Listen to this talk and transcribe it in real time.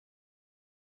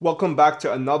Welcome back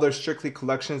to another Strictly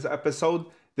Collections episode.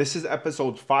 This is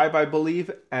episode 5, I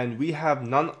believe, and we have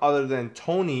none other than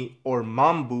Tony or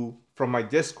Mambu from my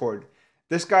Discord.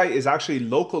 This guy is actually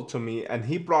local to me, and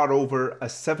he brought over a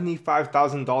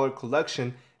 $75,000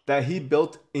 collection that he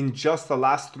built in just the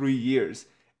last 3 years.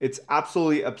 It's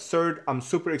absolutely absurd. I'm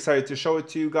super excited to show it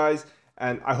to you guys,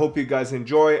 and I hope you guys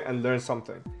enjoy and learn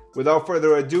something. Without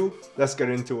further ado, let's get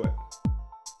into it.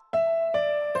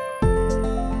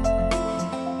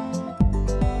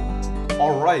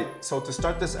 Alright, so to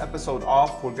start this episode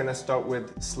off, we're gonna start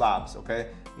with slabs, okay?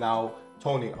 Now,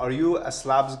 Tony, are you a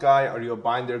slabs guy? Are you a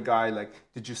binder guy? Like,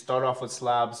 did you start off with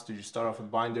slabs? Did you start off with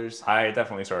binders? I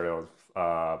definitely started with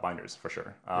binders for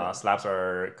sure. Slabs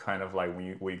are kind of like when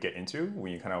you get into,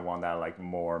 when you kind of want that like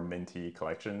more minty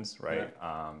collections, right?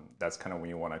 Yeah. That's kind of when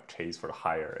you want to chase for the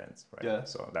higher ends, right? Yeah.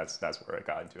 So that's where I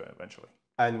got into it eventually.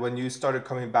 And when you started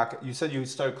coming back, you said you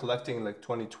started collecting in like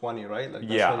 2020, right? Like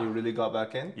that's Yeah. when you really got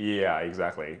back in? Yeah,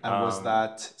 exactly. And was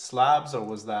that slabs or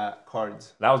was that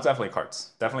cards? That was definitely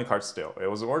cards. Definitely cards still. It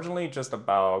was originally just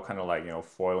about kind of like,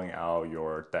 foiling out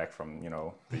your deck from,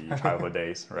 the childhood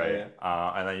days, right?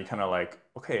 Yeah. And then you kind of like,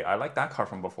 okay, I like that card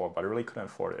from before, but I really couldn't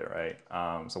afford it, right?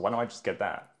 So why don't I just get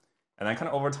that? And then kind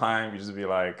of over time, you just be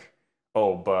like,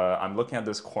 oh, but I'm looking at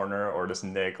this corner or this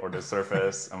nick or this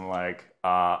surface. I'm like,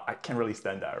 I can't really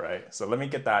stand that, right? So let me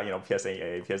get that,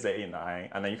 PSA 8, PSA 9,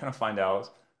 and then you kind of find out,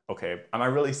 okay, am I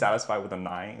really satisfied with a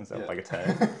 9 instead of like a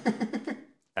 10?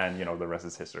 And the rest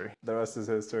is history. The rest is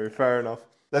history. Fair enough.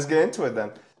 Let's get into it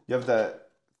then. You have the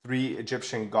 3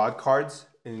 Egyptian god cards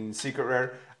in Secret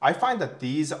Rare. I find that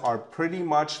these are pretty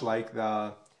much like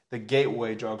the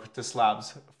gateway drug to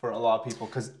slabs for a lot of people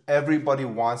because everybody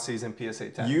wants these in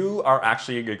PSA 10. You are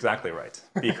actually exactly right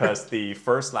because the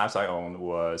first slabs I owned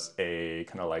was a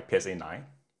kind of like PSA 9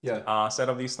 set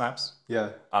of these slabs.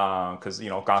 Yeah. Because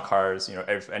god cards,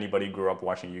 if anybody grew up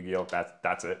watching Yu-Gi-Oh,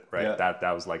 that's it, right? Yeah.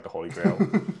 That was like the holy grail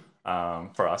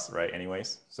for us, right?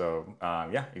 Anyways, so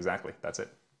yeah, exactly, that's it.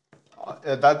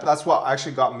 That's what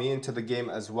actually got me into the game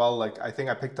as well. Like I think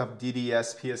I picked up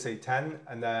DDS PSA 10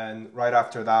 and then right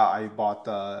after that I bought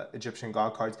the Egyptian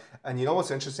God cards. And you know what's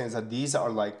interesting is that these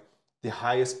are like the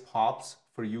highest pops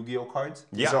for Yu-Gi-Oh cards.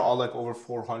 These are all like over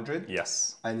 400.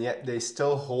 Yes. And yet they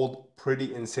still hold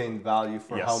pretty insane value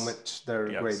for how much they're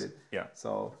graded. Yeah.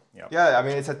 So yeah, I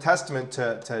mean it's a testament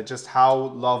to just how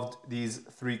loved these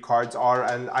 3 cards are,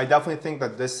 and I definitely think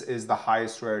that this is the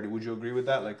highest rarity. Would you agree with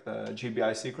that? Like the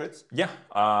GBI secrets? Yeah,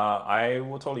 I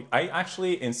will totally. I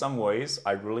actually, in some ways,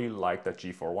 I really like the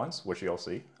G4 ones, which you'll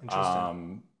see.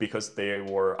 Interesting. Because they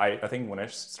were, I think when I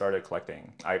started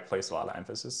collecting, I placed a lot of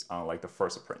emphasis on like the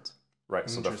first print. Right,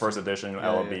 so the first edition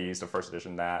LLBs, the first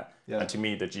edition that, and to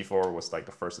me the G4 was like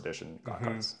the first edition god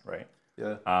cards, right?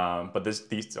 Yeah. But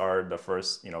these are the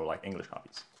first, like English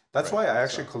copies. That's why I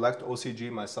actually collect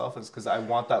OCG myself, is because I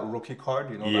want that rookie card,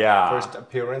 that first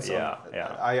appearance.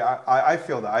 I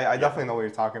feel that. I definitely know what you're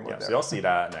talking about there. So you'll see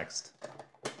that next.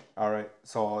 All right,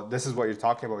 so this is what you're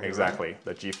talking about here, exactly, right?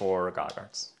 The G4 god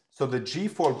cards. So the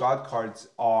G4 god cards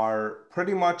are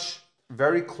pretty much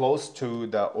very close to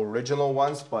the original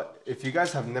ones, but if you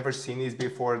guys have never seen these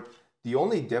before, the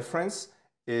only difference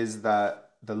is that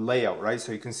the layout, right?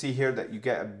 So you can see here that you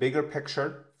get a bigger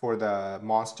picture for the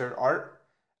monster art,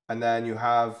 and then you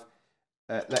have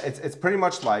it's pretty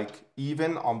much like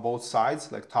even on both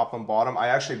sides, like top and bottom. I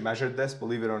actually measured this,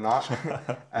 believe it or not.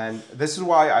 And this is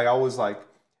why I always like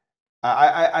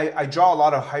I draw a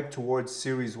lot of hype towards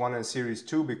Series 1 and Series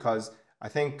 2 because I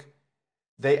think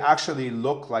they actually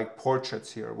look like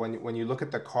portraits here. When you look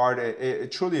at the card,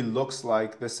 it truly looks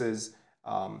like this is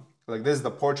this is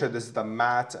the portrait, this is the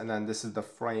matte, and then this is the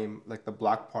frame, like the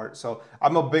black part. So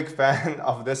I'm a big fan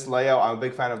of this layout. I'm a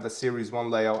big fan of the Series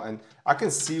 1 layout, and I can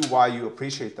see why you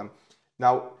appreciate them.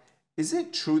 Now, is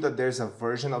it true that there's a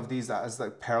version of these that has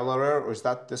like parallel rare, or is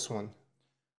that this one?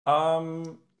 I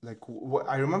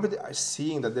remember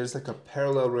seeing that there's like a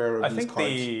parallel rare of these cards.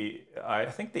 I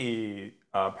think the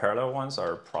parallel ones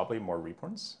are probably more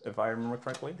reprints, if I remember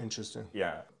correctly. Interesting.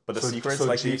 Yeah, but the secrets so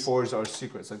like G4s are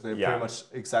secrets, like they're pretty much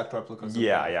exact replicas.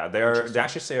 Yeah. They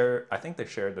actually share. I think they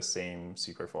share the same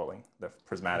secret foiling, the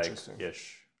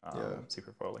prismatic-ish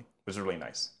secret foiling, which is really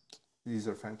nice. These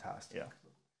are fantastic. Yeah.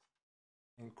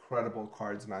 Incredible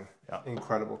cards, man. Yeah.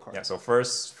 Incredible cards. Yeah. So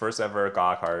first ever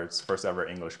god cards, first ever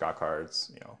English god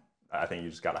cards. I think you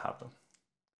just gotta have them.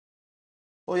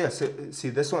 Oh yeah. So, see,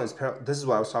 this one is this is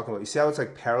what I was talking about. You see how it's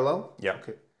like parallel? Yeah.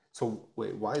 Okay. So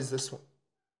wait, why is this one?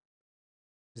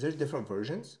 Is there different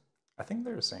versions? I think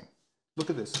they're the same. Look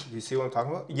at this. Do you see what I'm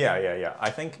talking about? Yeah. I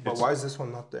think. But why is this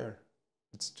one not there?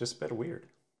 It's just a bit weird.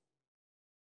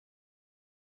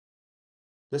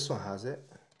 This one has it.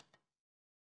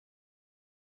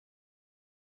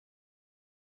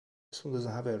 This one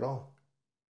doesn't have it at all.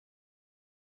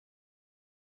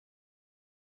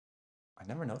 I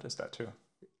never noticed that too.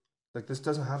 Like this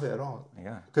doesn't have it at all.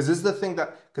 Yeah. Because this is the thing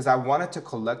that, because I wanted to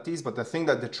collect these, but the thing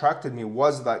that detracted me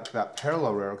was like that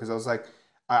parallel rare. Because I was like,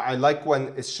 I like when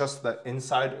it's just the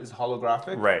inside is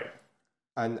holographic. Right.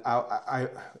 And I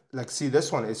like see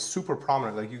this one is super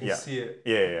prominent. Like you can see it.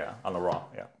 Yeah. On the raw.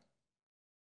 Yeah.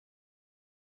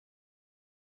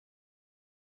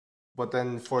 But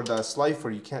then for the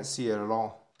Slifer, you can't see it at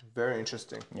all. Very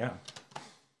interesting. Yeah.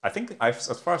 I think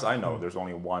as far as I know, there's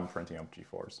only one printing of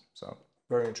G4s. So.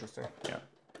 Very interesting. Yeah.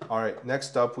 All right.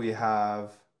 Next up, we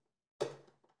have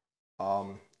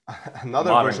another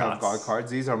Modern version of God cards.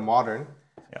 These are modern,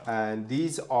 and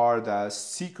these are the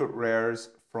secret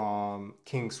rares from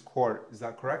King's Court. Is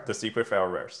that correct? The secret pharaoh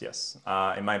rares, yes.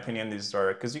 In my opinion, these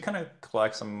are because you kind of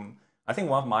collect some. I think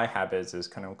one of my habits is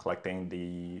kind of collecting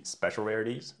the special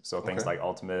rarities, so things like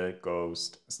Ultimate,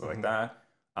 Ghost, stuff like that.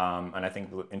 And I think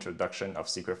the introduction of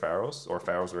secret pharaohs or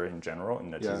pharaohs in general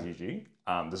in the TCG,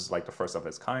 this is like the first of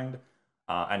its kind,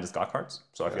 and it's God cards.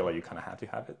 So I feel like you kind of have to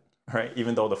have it, right?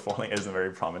 Even though the foiling isn't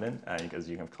very prominent, because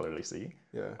you can clearly see.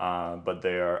 Yeah. But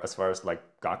they are, as far as like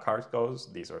God cards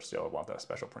goes, these are still one of the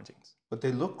special printings. But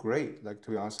they look great, like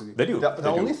to be honest with you. They do. The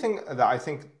only thing that I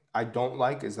think I don't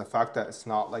like is the fact that it's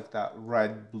not like that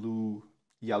red, blue,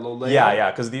 yellow layer. Yeah,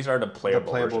 because these are the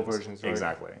playable versions, right?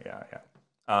 Exactly. Yeah.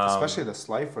 Especially the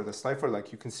Slifer. The Slifer,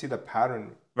 like you can see the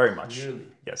pattern very much. Clearly.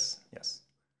 Yes.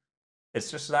 It's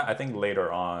just that I think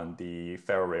later on the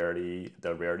pharaoh rarity,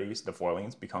 the rarities, the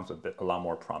foilings becomes a lot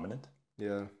more prominent.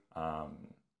 Yeah.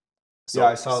 So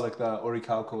I saw like the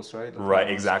Orichalcos, right? Right,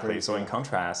 exactly. So in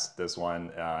contrast, this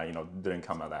one, didn't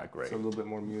come out that great. It's a little bit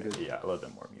more muted. Yeah, a little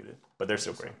bit more muted, but they're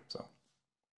still great. So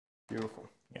beautiful.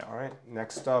 Yeah. All right.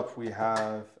 Next up, we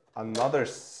have another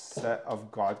set of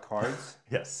God cards.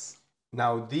 Yes.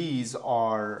 Now these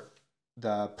are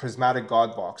the Prismatic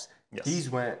God Box. Yes. These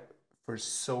went for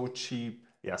so cheap.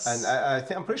 Yes. And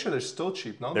I'm pretty sure they're still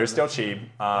cheap, no? They're still cheap.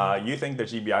 You think the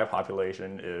GBI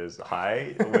population is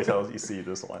high? Wait till you see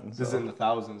this one. This is in the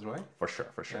thousands, right? For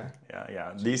sure.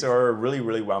 Yeah. These are really,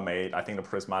 really well made. I think the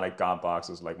Prismatic God Box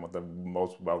is like one of the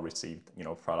most well received,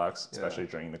 products, especially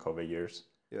during the COVID years.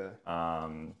 Yeah.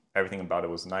 Everything about it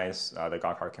was nice. The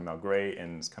God card came out great,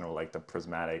 and it's kind of like the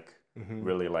prismatic,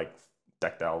 really like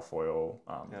decked out foil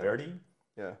rarity.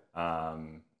 Yeah.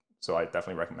 So I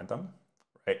definitely recommend them.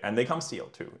 Right, and they come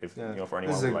sealed too. If for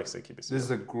anyone who likes to keep it sealed. This is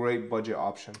a great budget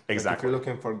option. Exactly. Like if you're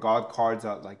looking for God cards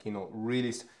that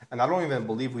really, and I don't even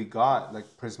believe we got like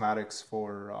prismatics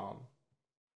for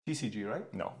TCG,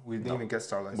 right? No, we didn't even get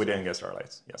Starlights. We didn't get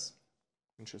Starlights. Yes.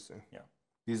 Interesting. Yeah.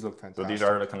 These look fantastic. So these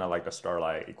are kind of like the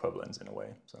Starlight equivalents in a way.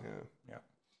 So yeah.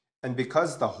 And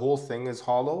because the whole thing is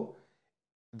hollow,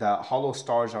 the hollow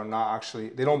stars are not actually,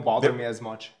 they don't bother me as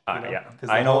much. Yeah,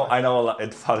 I know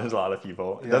it bothers a lot of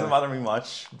people. It doesn't bother me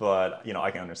much, but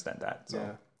I can understand that. So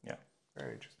yeah.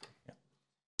 Very interesting. Yeah.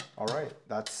 All right,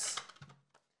 that's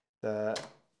the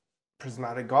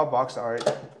Prismatic God Box. All right,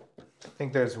 I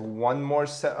think there's one more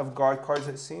set of guard cards,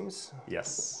 it seems.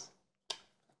 Yes.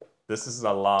 This is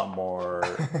a lot more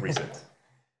recent.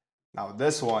 Now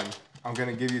this one, I'm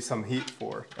gonna give you some heat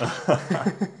for.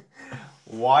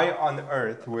 Why on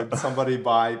earth would somebody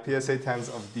buy PSA 10s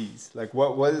of these? Like,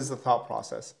 what is the thought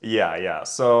process? Yeah.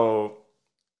 So,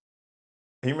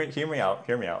 hear me out.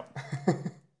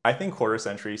 I think quarter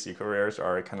century secret rares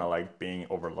are kind of like being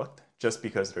overlooked just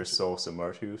because they're so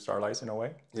similar to Starlights in a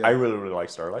way. Yeah. I really, really like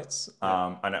Starlights.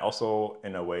 And I also,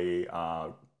 in a way,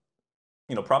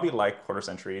 probably like quarter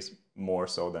centuries more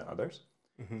so than others.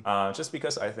 Just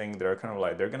because I think they're kind of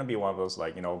like, they're going to be one of those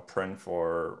like,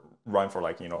 run for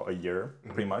like, a year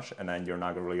pretty much. And then you're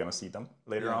not really going to see them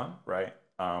later on, right?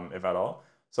 If at all.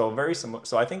 So very similar.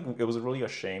 So I think it was really a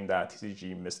shame that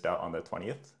TCG missed out on the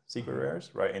 20th secret rares,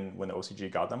 right? And when the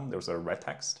OCG got them, there was a red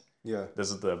text. Yeah.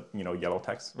 This is the, yellow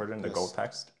text version, the gold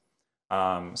text.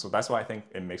 So that's why I think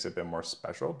it makes it a bit more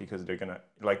special because they're going to,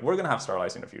 like, we're going to have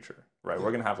Starlights in the future, right?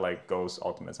 We're going to have like Ghosts,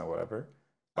 Ultimates and whatever.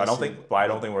 But I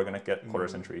don't think we're going to get quarter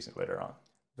centuries later on.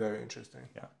 Very interesting.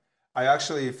 Yeah. I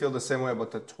actually feel the same way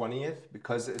about the 20th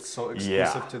because it's so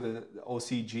exclusive to the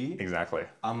OCG. Exactly.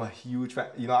 I'm a huge fan.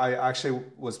 I actually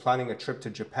was planning a trip to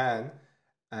Japan,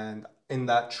 and in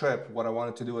that trip, what I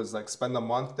wanted to do was like spend a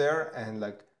month there and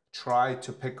like try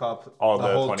to pick up all the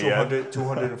whole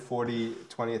 240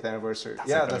 20th anniversary.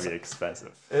 That's going to be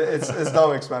expensive. It's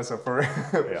dumb expensive for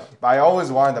real. Yeah. But I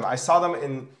always wanted them. I saw them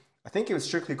in I think it was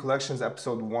Strictly Collections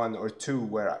episode 1 or 2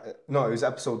 no, it was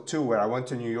episode 2 where I went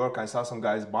to New York and I saw some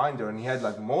guy's binder and he had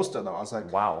like most of them. I was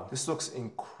like, wow, this looks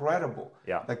incredible.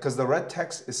 Yeah. Like, because the red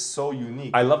text is so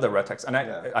unique. I love the red text. And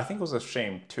I think it was a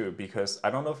shame too, because I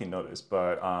don't know if you noticed,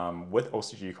 but with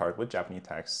OCG card, with Japanese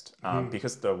text,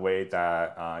 because the way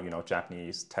that,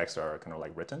 Japanese texts are kind of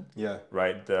like written,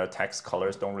 right? The text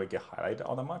colors don't really get highlighted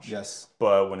all that much. Yes.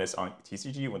 But when it's on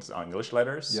TCG, when it's on English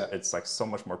letters, it's like so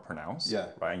much more pronounced,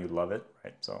 right? And you love it,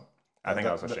 right? So I think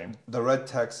that was a shame. The red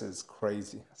text is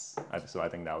crazy. Yes. So I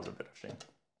think that was a bit of a shame.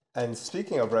 And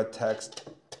speaking of red text,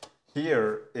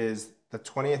 here is the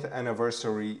 20th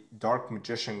anniversary Dark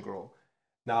Magician Girl.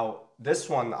 Now, this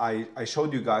one I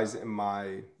showed you guys in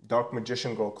my Dark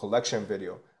Magician Girl collection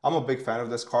video. I'm a big fan of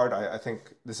this card. I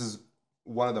think this is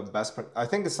one of the best. I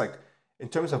think it's like, in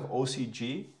terms of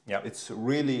OCG, it's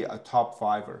really a top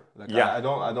fiver. Like, I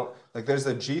don't like. There's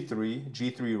the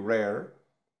G3 rare,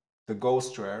 the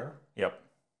Ghost rare. Yep.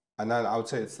 And then I would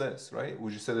say it's this, right?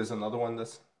 Would you say there's another one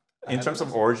that's in terms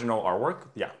of original artwork?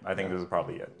 Yeah, I think this is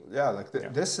probably it. Yeah, like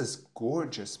this is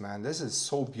gorgeous, man. This is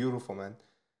so beautiful, man.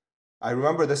 I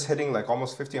remember this hitting like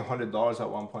almost $1,500 at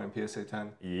one point in PSA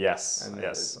 10. Yes, and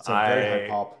yes. It's a very high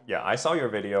pop. Yeah, I saw your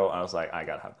video. I was like, I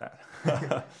gotta have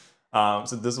that.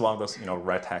 So this is one of those,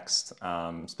 red text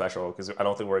special, because I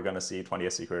don't think we're gonna see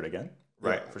 20th Secret again,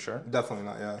 right? For sure. Definitely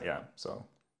not. Yeah. Yeah. So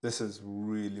this is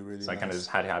really, really. So nice. I kind of just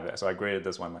had to have it. So I graded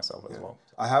this one myself as well.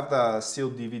 I have the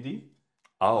sealed DVD.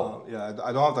 Oh. Yeah,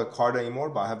 I don't have the card anymore,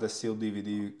 but I have the sealed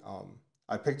DVD.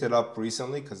 I picked it up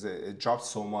recently because it dropped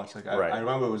so much. Like I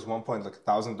remember it was one point like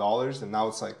 $1,000, and now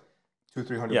it's like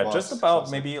 $200-300. Yeah, just about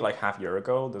maybe like half a year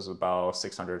ago, this was about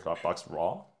 $600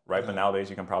 raw. Right, but nowadays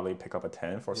you can probably pick up a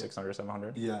 10 for 600,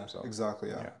 700. Yeah, so, exactly.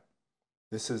 Yeah,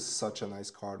 this is such a nice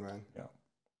card, man. Yeah.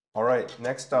 All right,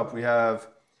 next up we have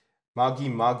Magi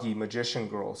Magi Magician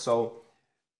Girl. So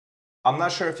I'm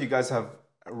not sure if you guys have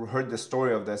heard the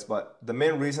story of this, but the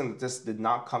main reason that this did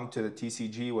not come to the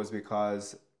TCG was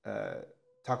because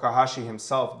Takahashi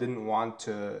himself didn't want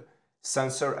to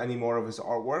censor any more of his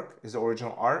artwork, his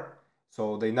original art.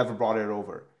 So they never brought it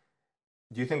over.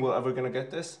 Do you think we're ever going to get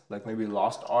this? Like maybe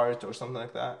lost art or something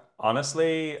like that?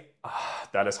 Honestly,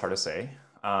 that is hard to say.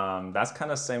 That's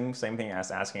kind of same thing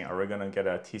as asking, are we going to get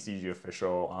a TCG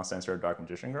official uncensored Dark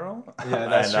Magician Girl? Yeah,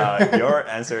 that's and your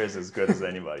answer is as good as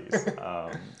anybody's.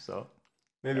 So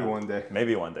maybe one day.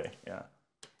 Maybe one day, yeah.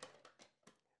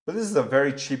 But this is a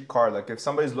very cheap card. Like if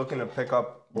somebody's looking to pick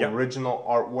up original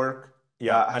artwork,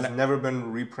 has never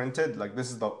been reprinted. Like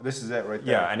this is it right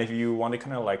there. Yeah, and if you want to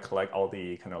kind of like collect all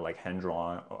the kind of like hand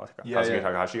drawn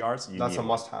Takahashi arts, that's a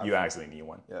must have. You actually need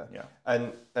one. Yeah.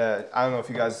 And I don't know if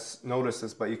you guys noticed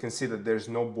this, but you can see that there's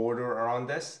no border around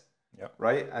this. Yep.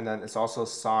 Right, and then it's also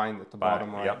signed at the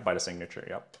bottom right. Yep, by the signature.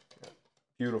 Yep.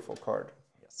 Beautiful card.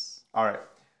 Yes. All right.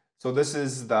 So this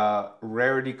is the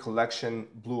Rarity Collection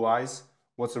Blue Eyes.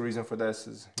 What's the reason for this?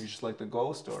 Is you just like the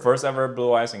Ghost, or first ever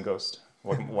Blue Eyes and Ghost?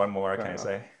 What more can I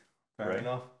say? Fair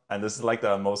enough. And this is like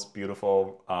the most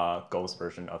beautiful Ghost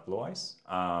version of Blue Eyes.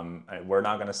 We're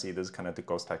not gonna see this kind of the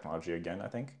Ghost technology again, I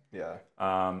think. Yeah.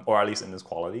 Or at least in this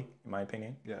quality, in my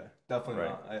opinion. Yeah, definitely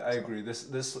not. I agree.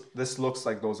 This looks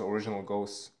like those original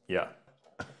Ghosts. Yeah.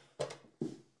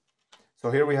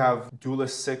 So here we have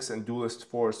Duelist 6 and Duelist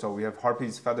 4. So we have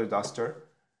Harpy's Feather Duster,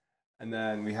 and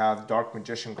then we have Dark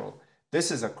Magician Girl. This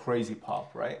is a crazy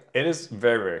pop, right? It is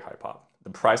very, very high pop. The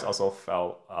price also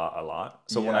fell a lot.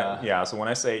 So when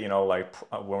I say, like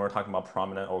when we're talking about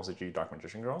prominent OCG Dark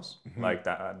Magician Girls, like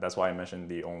that's why I mentioned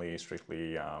the only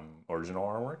strictly original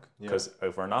artwork. Because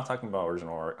if we're not talking about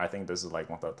original artwork, I think this is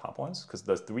like one of the top ones. Because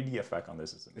the 3D effect on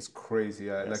this is amazing. It's crazy.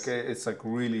 Yeah, like it's like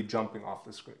really jumping off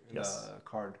the screen. The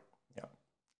card. Yeah,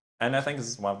 and I think this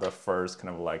is one of the first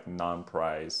kind of like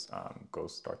non-prize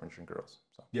Ghost Dark Magician Girls.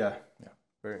 So yeah,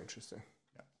 very interesting.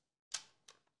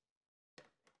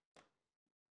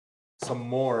 Some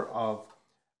more of,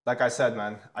 like I said,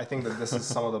 man, I think that this is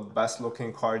some of the best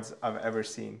looking cards I've ever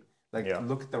seen. Like,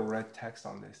 look at the red text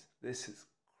on this. This is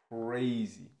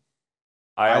crazy.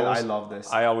 I love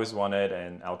this. I always wanted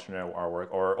an alternate artwork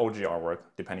or OG artwork,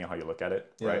 depending on how you look at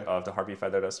it, right? Of the Harpy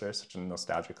Feather Duster, such a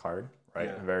nostalgic card, right?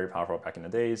 Yeah. Very powerful back in the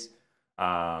days.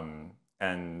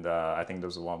 And I think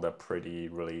this is one of the pretty,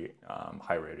 really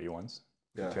high rarity ones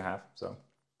to have. So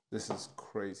this is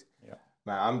crazy. Yeah.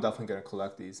 Man, I'm definitely gonna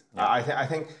collect these. Yeah. I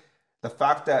think the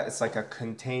fact that it's like a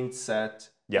contained set,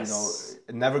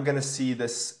 never gonna see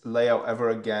this layout ever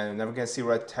again. Never gonna see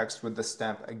red text with the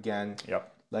stamp again.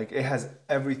 Yep. Like it has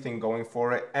everything going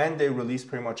for it, and they release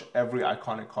pretty much every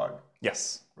iconic card.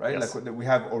 Yes. Right. Yes. Like we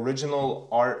have original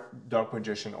art Dark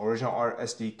Magician, original art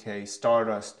SDK,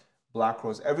 Stardust, Black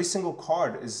Rose. Every single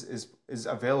card is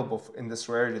available in this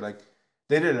rarity. Like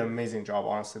they did an amazing job,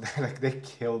 honestly. Like they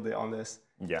killed it on this.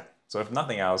 Yeah. So if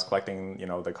nothing else, collecting, you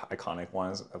know, the iconic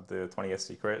ones of the 20th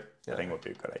Secret, I think would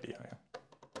be a good idea.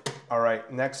 Yeah. All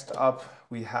right. Next up,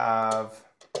 we have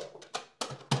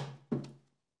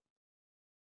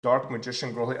Dark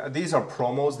Magician Girl. These are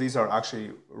promos. These are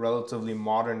actually relatively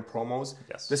modern promos.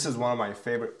 Yes. This is one of my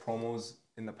favorite promos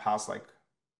in the past, like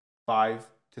 5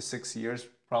 to 6 years,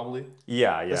 probably.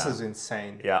 Yeah, yeah. This is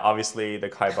insane. Yeah, obviously the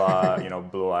Kaiba, you know,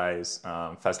 Blue Eyes,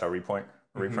 Fast Out reprint,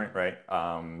 right?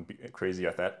 Crazy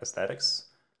aesthetics.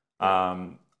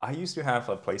 I used to have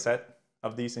a playset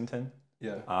of these in tin.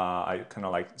 Yeah. I kind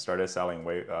of like started selling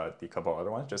the couple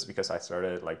other ones just because I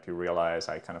started like to realize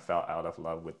I kind of fell out of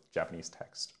love with Japanese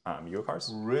text Yu-Gi-Oh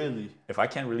cards. Really? If I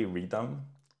can't really read them,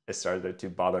 it started to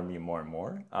bother me more and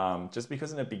more. Just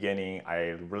because in the beginning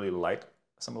I really liked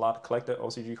a lot collected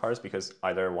OCG cards because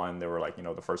either one they were like, you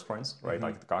know, the first prints, right,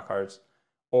 like the God cards,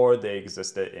 or they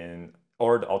existed in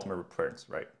or the ultimate reprints,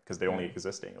 right, because they only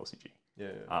exist in OCG.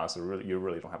 Yeah. So really, you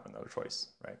really don't have another choice,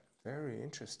 right? Very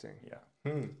interesting. Yeah.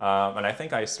 And I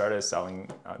think I started selling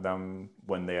them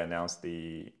when they announced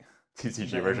the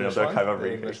TCG version of the Kaiba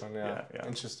the English one, yeah.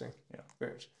 Interesting. Yeah.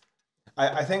 Very interesting.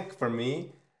 I think for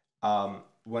me,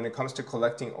 when it comes to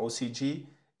collecting OCG,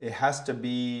 it has to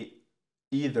be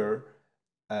either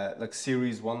like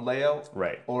Series 1 layout,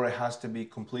 right, or it has to be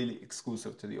completely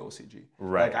exclusive to the OCG.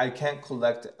 Right. Like I can't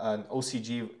collect an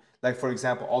OCG, like for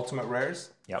example, Ultimate Rares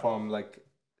from like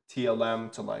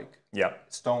TLM to like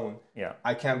Stone. Yeah.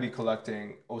 I can't be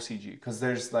collecting OCG because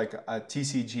there's like a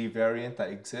TCG variant that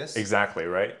exists. Exactly,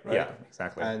 right? Yeah,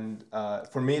 exactly. And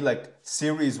for me, like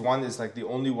Series 1 is like the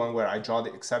only one where I draw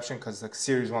the exception because like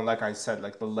Series 1, like I said,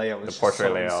 like the layout is just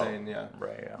so insane. Yeah.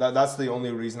 Right, yeah. That's the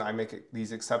only reason I make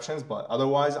these exceptions. But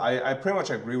otherwise, I pretty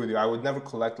much agree with you. I would never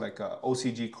collect like a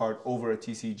OCG card over a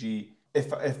TCG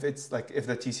if it's like if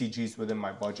the TCG is within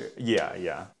my budget. Yeah,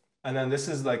 yeah. And then this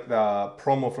is like the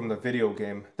promo from the video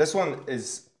game. This one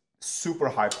is super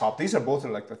high pop. These are both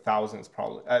in like the thousands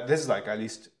probably. This is like at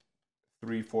least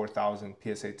 3,000-4,000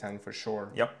 PSA 10 for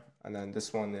sure. Yep. And then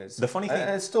this one is the funny thing.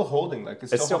 And it's still holding. Like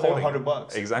it's still holding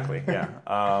 $100. Exactly. Yeah.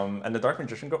 And the Dark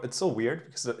Magician Girl, it's so weird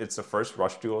because it's the first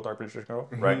Rush Duo Dark Magician Girl,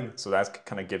 right? So that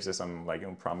kind of gives it some like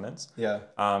prominence. Yeah.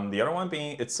 The other one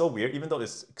being, it's so weird, even though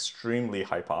it's extremely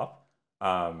high pop.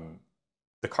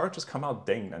 The cards just come out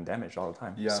dinged and damaged all the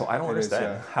time. Yeah, so I don't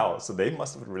understand how. So they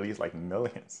must have released like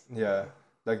millions. Yeah.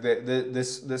 Like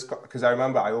this because I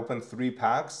remember I opened 3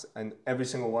 packs and every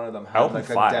single one of them had like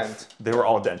 5. A dent. They were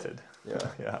all dented. Yeah.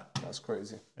 Yeah. That's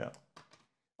crazy. Yeah.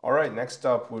 All right, next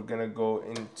up we're gonna go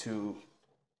into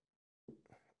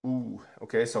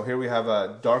okay, so here we have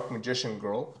a Dark Magician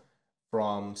Girl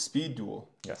from Speed Duel.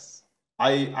 Yes.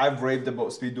 I've raved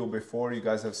about Speed Duel before. You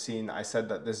guys have seen I said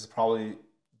that this is probably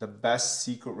the best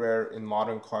secret rare in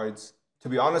modern cards. To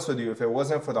be honest with you, if it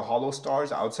wasn't for the Hollow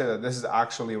Stars, I would say that this is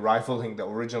actually rivaling the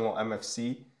original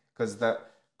MFC because the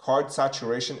card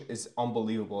saturation is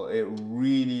unbelievable. It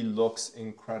really looks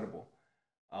incredible.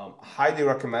 Highly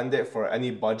recommend it for any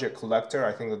budget collector.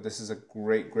 I think that this is a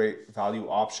great value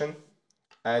option.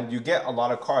 And you get a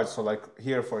lot of cards. So like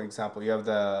here, for example, you have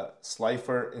the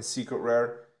Slifer in secret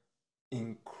rare.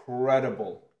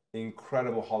 Incredible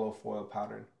hollow foil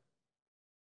pattern.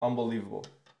 Unbelievable.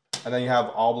 And then you have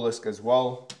Obelisk as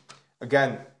well.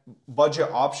 Again, budget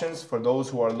options for those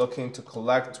who are looking to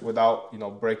collect without, you know,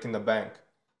 breaking the bank.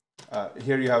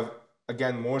 Here you have,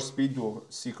 again, more Speed Duel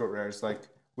secret rares like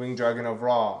Winged Dragon of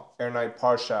Ra, Air Knight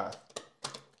Parshath.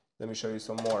 Let me show you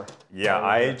some more. Yeah,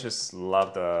 I just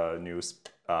love the new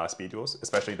Speed Duels,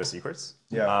 especially the secrets.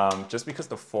 Yeah. Just because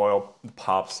the foil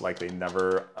pops like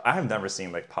I have never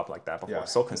seen like pop like that before. Yeah.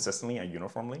 So consistently and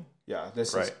uniformly. Yeah,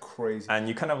 this is crazy. And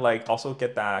you kind of like also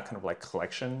get that kind of like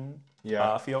collection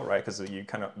feel, right? Because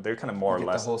they're kind of more or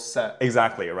less the whole set.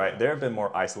 Exactly, right? They're a bit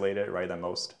more isolated, right, than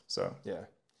most. So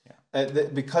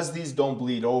because these don't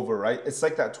bleed over, right? It's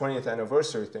like that 20th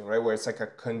anniversary thing, right? Where it's like a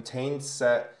contained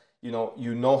set. You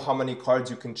know how many cards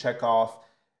you can check off.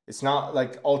 It's not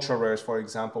like ultra rares, for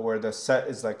example, where the set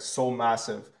is like so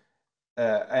massive,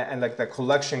 and like the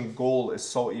collection goal is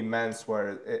so immense,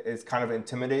 where it's kind of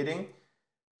intimidating.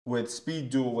 With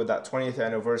Speed Duel, with that 20th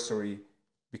anniversary,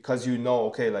 because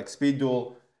okay, like Speed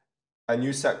Duel, a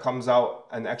new set comes out,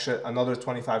 another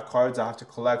 25 cards I have to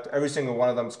collect. Every single one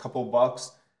of them is a couple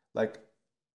bucks. Like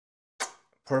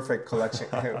perfect collection,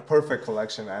 perfect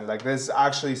collection, and like this is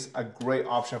actually a great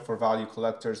option for value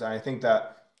collectors. And I think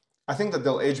that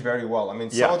they'll age very well. I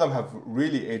mean, some of them have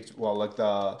really aged well, like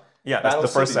the that's the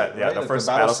first set. Yeah, right? the like first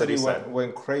the Battle City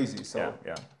went crazy. So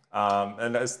yeah.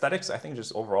 And the aesthetics, I think,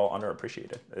 just overall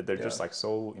underappreciated. They're just Yeah. like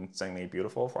so insanely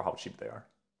beautiful for how cheap they are.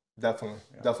 Definitely,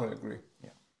 definitely agree. Yeah.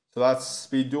 So that's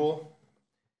Speed Duel.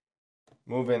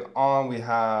 Moving on, we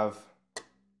have.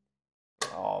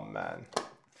 Oh man,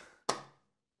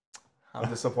 I'm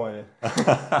disappointed.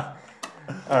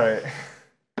 All right.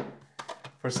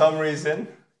 For some reason,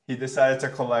 he decided to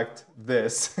collect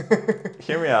this.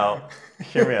 Hear me out.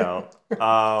 Hear me out.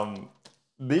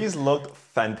 These look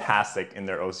fantastic in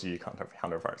their OCG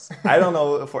counterparts. I don't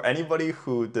know, for anybody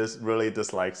who really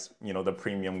dislikes, the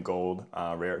premium gold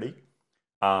rarity,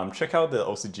 check out the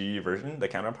OCG version, the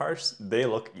counterparts. They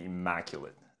look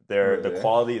immaculate. The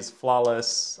quality is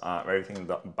flawless. Everything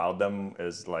about them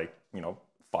is like,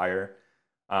 fire.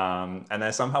 And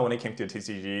then somehow when it came to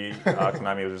TCG,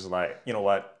 Konami was just like, you know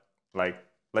what, like,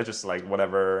 let's just like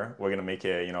whatever, we're gonna make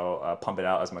it, pump it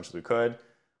out as much as we could.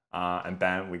 And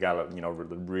bam, we got a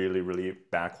really, really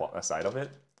bad side of it.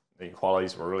 The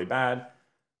qualities were really bad.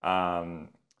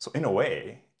 So in a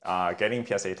way, getting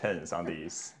PSA 10s on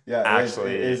these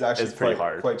is pretty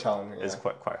hard. Quite challenging. It's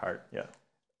quite hard. Yeah.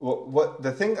 What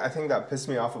the thing I think that pissed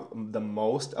me off the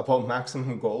most about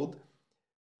Maximum Gold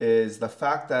is the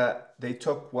fact that they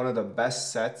took one of the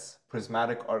best sets,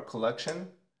 Prismatic Art Collection,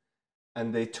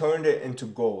 and they turned it into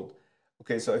gold.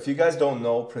 Okay, so if you guys don't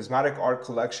know, Prismatic Art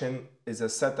Collection is a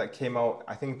set that came out,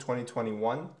 I think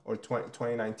 2021 or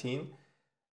 2019,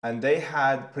 and they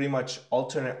had pretty much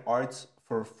alternate arts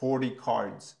for 40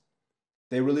 cards.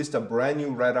 They released a brand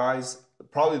new Red Eyes,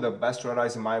 probably the best Red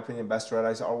Eyes in my opinion, best Red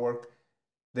Eyes artwork.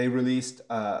 They released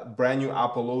a brand new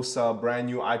Apollosa, brand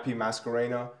new IP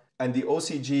Masquerena, and the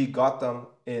OCG got them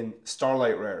in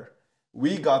Starlight Rare.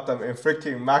 We got them in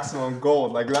freaking Maximum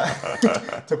Gold, like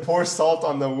that, to pour salt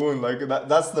on the wound. Like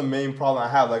that's the main problem I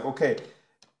have. Like, okay,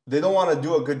 they don't want to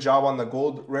do a good job on the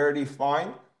gold rarity,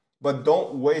 fine, but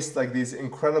don't waste like these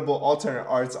incredible alternate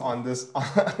arts on this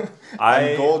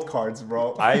on gold cards,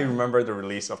 bro. I remember the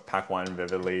release of Pack 1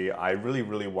 vividly. I really,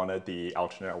 really wanted the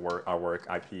alternate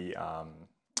artwork IP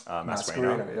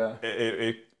Masquerena. Yeah.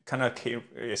 It kind of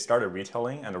it started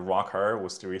retailing, and the raw card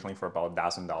was still retailing for about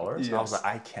 $1,000. Yes. I was like,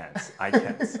 I can't.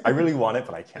 I really want it,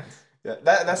 but I can't. Yeah,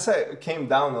 that set came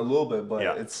down a little bit, but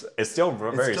it's still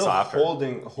very soft.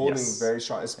 Holding very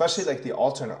strong, especially like the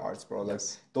alternate arts, bro. Like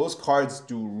those cards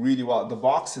do really well. The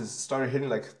boxes started hitting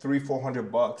like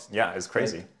 $300-400. Yeah, it's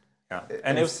crazy. Like,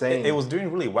 and it was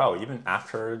doing really well even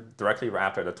directly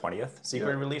after the 20th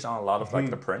secret release on a lot of like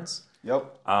the prints.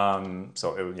 Yep.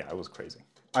 So it was crazy.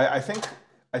 I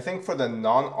think for the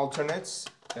non-alternates,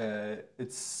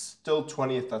 it's still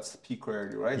 20th. That's the peak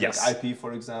rarity, right? Yes. Like IP,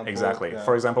 for example. Exactly. Yeah.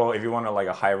 For example, if you want like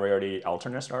a high rarity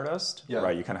alternate Stardust,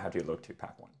 right, you kind of have to look to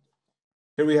Pack 1.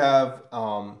 Here we have.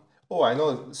 Oh, I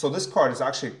know. So this card is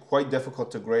actually quite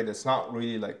difficult to grade. It's not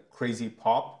really like crazy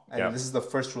pop, and this is the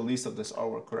first release of this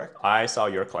artwork, correct? I saw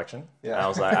your collection, and I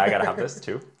was like, I gotta have this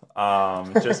too.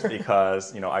 Just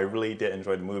because I really did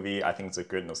enjoy the movie. I think it's a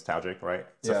good nostalgic, right?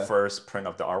 It's the first print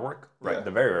of the artwork, right? The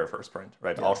very, very first print,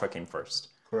 right? The Ultra came first.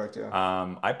 Correct,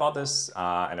 yeah. I bought this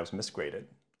and it was misgraded.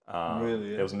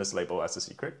 Really? Yeah. It was mislabeled as a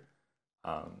secret.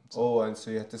 And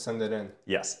so you had to send it in.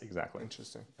 Yes, exactly.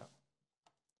 Interesting. Yeah.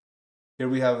 Here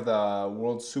we have the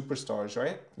World Superstars,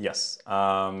 right? Yes.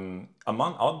 Among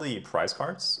all the prize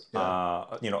cards,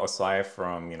 aside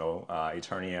from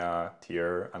Eternia,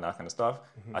 Tier, and that kind of stuff,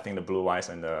 I think the Blue Eyes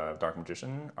and the Dark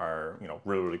Magician are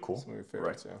really, really cool. Some of your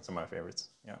favorites, right? Some of my favorites.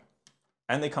 Yeah.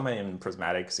 And they come in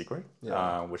Prismatic Secret,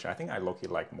 which I think I low-key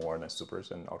like more than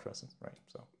Supers and Ultras, right?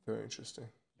 So very interesting.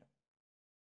 Yeah.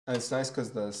 And it's nice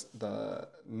because the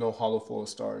no hollow full of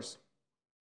stars.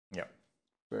 Yeah.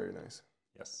 Very nice.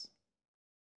 Yes.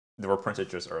 They were printed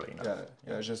just early enough.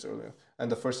 Yeah, just earlier. And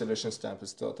the first edition stamp is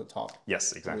still at the top.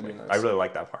 Yes, exactly. Really nice. I really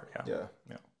like that part. Yeah.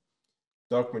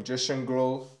 Dark Magician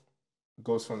Girl,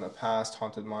 Ghost from the Past,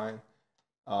 Haunted Mind.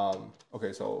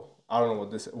 Okay, so I don't know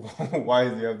what this is. Why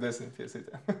do you have this in PSA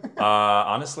 10?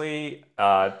 Honestly,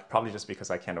 probably just because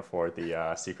I can't afford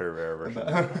the secret rare version.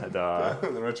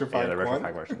 The retro pack the retro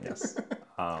pack version, yes.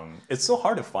 It's so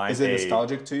hard to find. Is it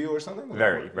nostalgic to you or something?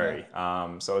 Very, very.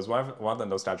 So it's one of the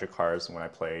nostalgic cards when I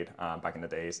played back in the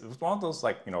days. It was one of those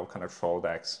like kind of troll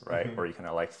decks, right? Where you kind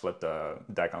of like flip the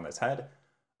deck on its head.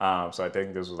 So I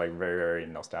think this was like very, very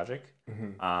nostalgic.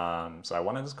 So I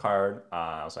wanted this card.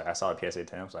 I saw a PSA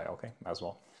 10. I was like, okay, might as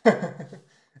well.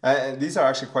 And these are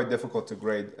actually quite difficult to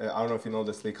grade. I don't know if you know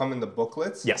this. They come in the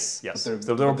booklets. Yes. So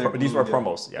these were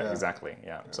promos. Yeah, exactly.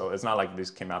 Yeah. So it's not like these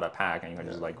came out a pack and you can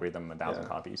just like grade them 1,000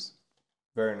 copies.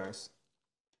 Very nice.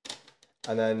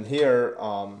 And then here,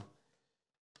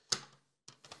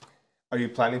 Are you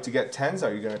planning to get 10s?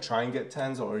 Are you gonna try and get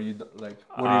 10s, or are you like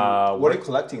what are you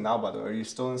collecting now? By the way, are you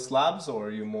still in slabs, or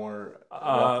are you more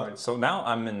raw cards? So now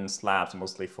I'm in slabs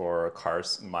mostly for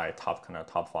cards, my top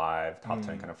 5, top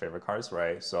 10 kind of favorite cards,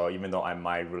 right? So even though I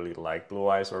might really like Blue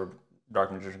Eyes or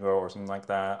Dark Magician Girl or something like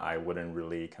that, I wouldn't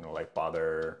really kind of like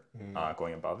bother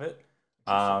going above it.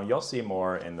 You'll see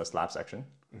more in the slab section,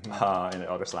 in the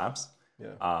other slabs.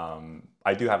 Yeah.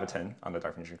 I do have a 10 on the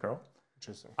Dark Magician Girl.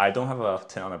 Interesting. I don't have a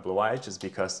 10 on the Blue Eye just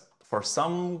because for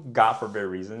some god forbid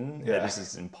reason, it just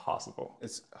is impossible.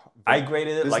 I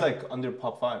graded it like under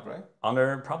pop 5,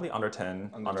 right? Probably under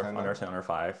 10, under 10, under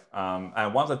 5.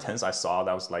 And one of the 10s I saw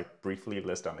that was like briefly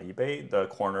listed on eBay, the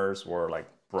corners were like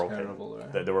broken. Terrible,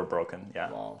 right? They were broken, yeah.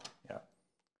 Wow. Yeah.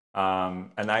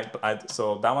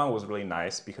 So that one was really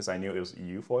nice because I knew it was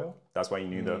EU foil. That's why you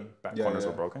knew the back corners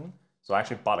were broken. So I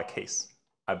actually bought a case.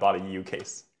 I bought a EU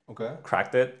case. Okay.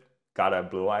 Cracked it, got a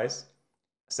Blue Eyes,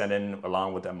 sent in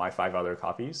along with my 5 other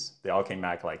copies. They all came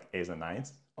back like 8s and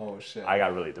 9s. Oh shit. I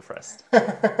got really depressed.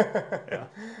 Yeah.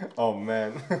 Oh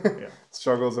man. Yeah.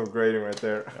 Struggles of grading right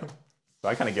there. Yeah. So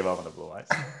I kind of give up on the Blue Eyes.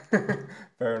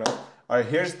 Fair enough. All right,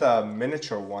 here's the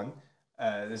miniature one.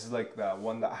 This is like the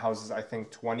one that houses, I think,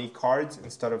 20 cards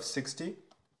instead of 60.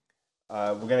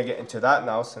 We're gonna get into that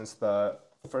now since the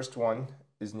first one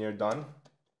is near done.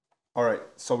 All right,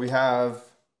 so we have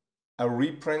a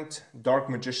reprint Dark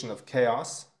Magician of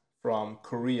Chaos from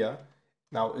Korea.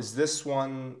 Now, is this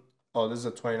one? Oh, this is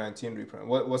a 2019 reprint.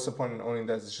 What's the point in owning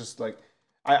that? It's just like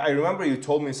I remember you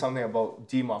told me something about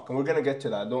DMOC, and we're gonna get to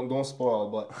that. Don't spoil.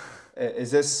 But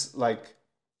is this like?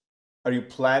 Are you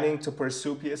planning to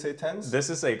pursue PSA 10s?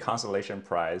 This is a consolation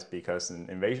prize because an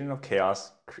Invasion of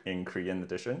Chaos in Korean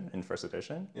edition, in first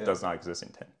edition, does not exist in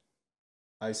 10.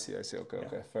 I see.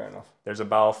 Okay, fair enough. There's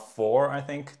about 4, I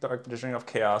think, Dark Magician of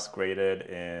Chaos graded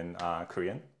in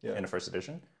Korean in the first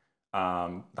edition.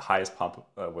 The highest pop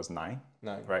was 9.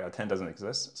 9. Right, a 10 doesn't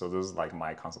exist, so this is like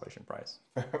my consolation prize.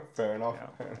 Fair enough. Yeah,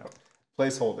 fair enough.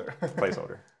 Placeholder.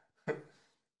 Placeholder.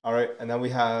 All right, and then we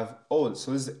have, so this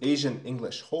is Asian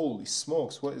English. Holy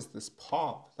smokes, what is this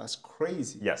pop? That's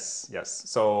crazy. Yes.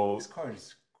 So this card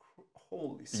is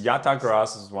holy smokes. Yata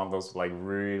Grass is one of those like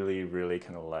really, really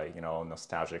kind of like,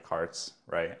 nostalgic cards,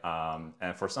 right?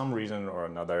 And for some reason or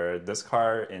another, this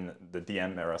card in the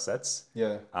DM era sets,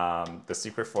 the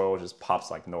secret foil just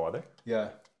pops like no other. Yeah.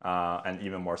 And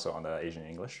even more so on the Asian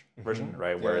English version,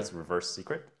 right? Where it's reverse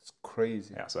secret. It's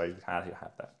crazy. Yeah, so I had to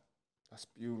have that. That's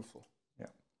beautiful. Yeah.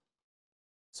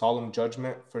 Solemn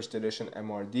Judgment, first edition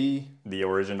MRD. The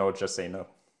original Just Say No.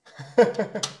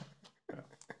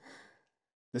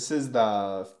 This is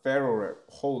the Pharaoh Rare.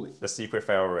 Holy. The secret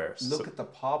Pharaoh Rare. Look at the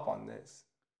pop on this.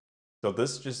 So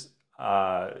this just,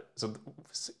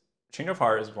 Change of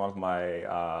Heart is one of my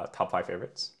top 5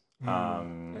 favorites. I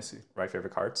see. Right,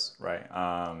 favorite cards, right?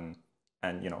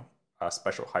 And a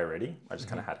special high rating. I just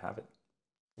kind of had to have it.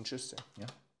 Interesting. Yeah.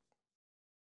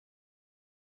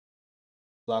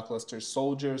 Blackluster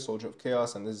Soldier of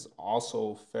Chaos, and this is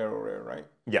also Pharaoh Rare, right?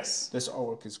 Yes. This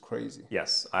artwork is crazy.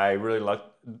 Yes, I really like.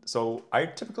 So I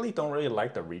typically don't really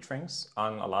like the retrings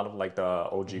on a lot of like the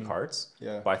OG cards.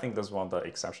 Yeah. But I think this is one of the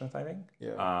exceptions. I think.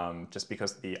 Yeah. Just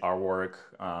because the artwork,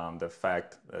 the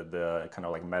effect, the kind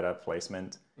of like meta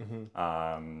placement,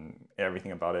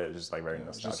 everything about it is just like very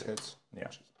nostalgic. Just hits.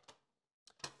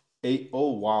 Yeah.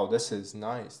 Oh wow, this is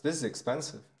nice. This is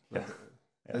expensive. Yeah.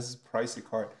 This is a pricey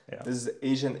card. Yeah. This is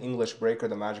Asian English Breaker,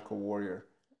 the Magical Warrior.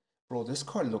 Bro, this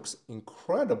card looks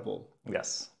incredible.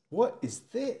 Yes. What is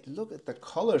this? Look at the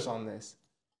colors on this.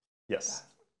 Yes.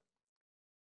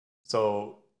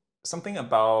 So something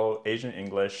about Asian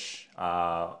English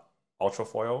ultra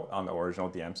foil on the original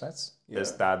DM sets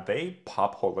is that they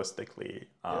pop holistically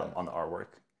on the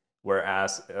artwork,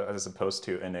 whereas as opposed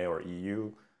to NA or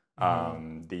EU,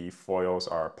 the foils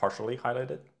are partially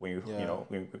highlighted when you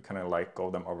when you kind of like go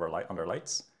them over under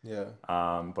lights. Yeah.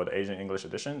 But the Asian English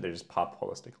edition, they just pop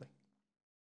holistically.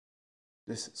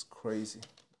 This is crazy.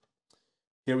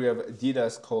 Here we have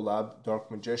Adidas collab Dark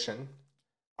Magician.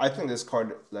 I think this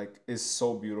card is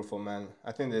so beautiful, man.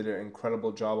 I think they did an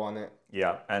incredible job on it.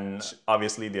 Yeah, and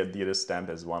obviously the Adidas stamp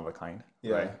is one of a kind.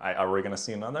 Yeah. Right? Are we gonna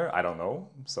see another? I don't know.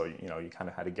 So you kind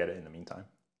of had to get it in the meantime.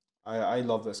 I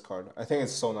love this card. I think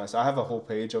it's so nice. I have a whole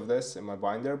page of this in my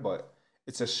binder, but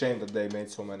it's a shame that they made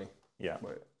so many. Yeah.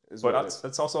 But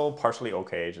that's also partially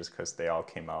okay just because they all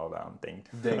came out dinged.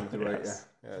 Dinged, right? Yes.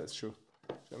 Yeah, that's true.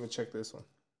 Let me check this one.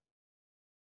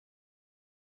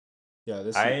 Yeah,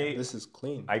 this is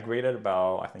clean. I graded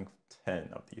about, I think, 10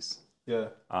 of these. Yeah.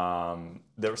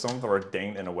 There were some that were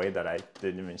dinged in a way that I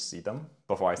didn't even see them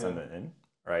before I sent them in,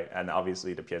 right? And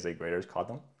obviously the PSA graders caught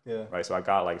them. Yeah. Right. So I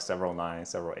got like several 9s,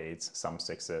 several 8s, some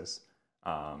 6s.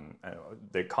 And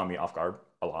they caught me off guard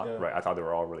a lot. Yeah. Right. I thought they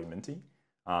were all really minty.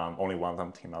 Only one of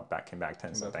them came back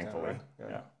 10. So thankfully, 10, right?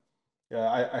 yeah.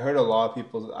 Yeah, I heard a lot of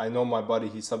people. I know my buddy.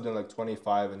 He subbed in like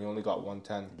 25, and he only got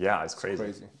 110. Yeah, it's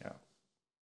crazy. Yeah.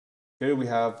 Here we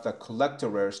have the collector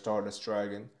rare Stardust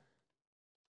Dragon.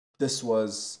 This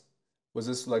was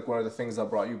this like one of the things that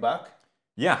brought you back?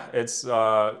 Yeah, it's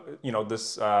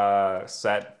this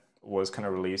set was kind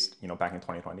of released back in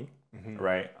 2020,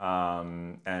 right?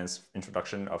 And it's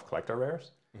introduction of collector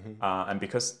rares. And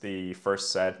because the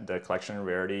first set, the collection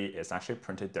rarity is actually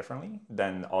printed differently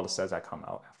than all the sets that come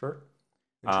out after.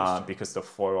 Because the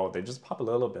foil, they just pop a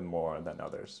little bit more than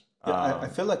others. Yeah, I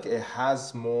feel like it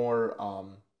has more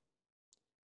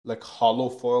like hollow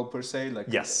foil per se. Like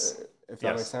yes, if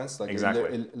that makes sense. Like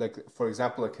exactly. Like for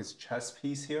example, like his chest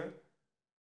piece here.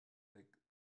 Like,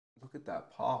 look at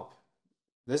that pop.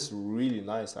 This is really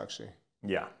nice, actually.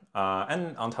 Yeah,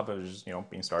 and on top of it, just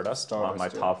being Stardust, one of my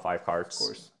top 5 cards. Of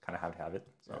course, kind of have to have it.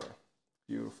 So. Yeah.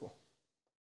 Beautiful.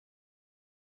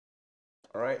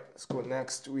 All right, let's go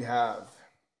next. We have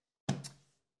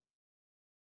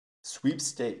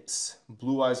Sweepstakes,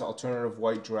 Blue Eyes Alternative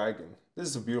White Dragon. This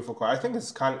is a beautiful card. I think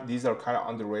these are kind of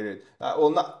underrated.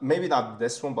 Well, maybe not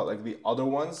this one, but like the other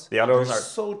ones. The other ones are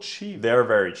so cheap. They're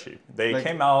very cheap. They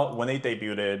came out when they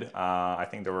debuted. I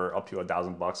think they were up to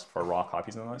 $1,000 for raw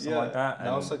copies and something like that. And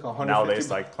now it's like $150. Nowadays,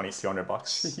 like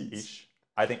 $200 each.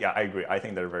 I think I agree. I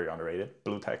think they're very underrated.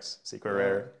 Blue text, secret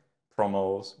rare,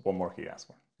 promos. What more can you ask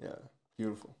for? Yeah,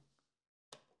 beautiful.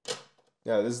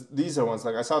 Yeah, these are ones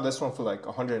like I saw this one for like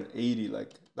 180. Like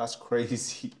that's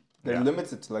crazy. They're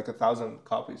limited to like 1,000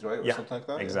 copies, right? Or something like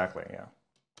that. Exactly. Yeah.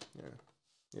 Yeah.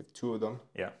 You have 2 of them.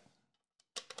 Yeah.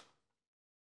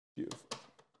 Beautiful.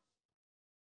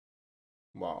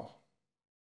 Wow.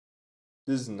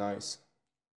 This is nice.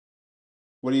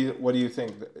 What do you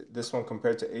think? This one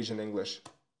compared to Asian English?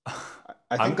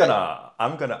 I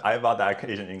bought that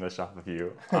Asian English off of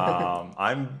you.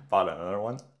 I'm bought another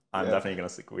one. I'm definitely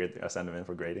gonna send them in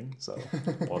for grading. So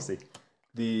we'll see.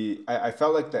 I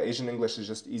felt like the Asian English is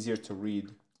just easier to read.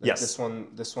 Like yes.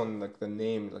 This one, like the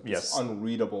name, like it's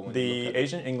unreadable. When the you look at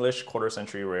Asian English quarter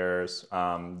century rares,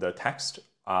 the text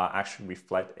actually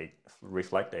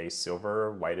reflect a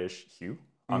silver whitish hue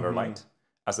under light,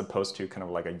 as opposed to kind of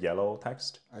like a yellow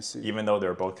text. I see. Even though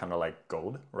they're both kind of like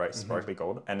gold, right? Sparkly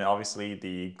gold, and obviously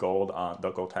the gold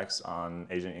text on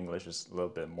Asian English is a little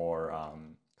bit more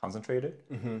concentrated.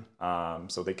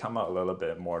 So they come out a little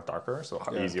bit more darker, so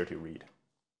easier to read.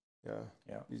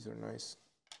 Yeah. These are nice.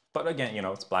 But again,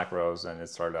 it's Black Rose and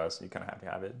it's Stardust. You kind of have to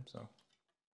have it. So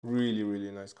really, really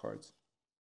nice cards.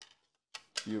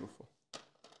 Beautiful.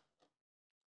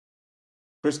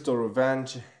 Crystal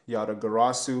Revenge,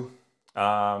 Yadagarasu.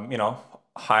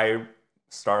 High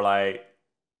Starlight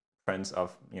prints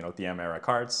of DM era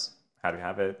cards. Had to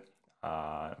have it.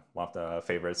 One of the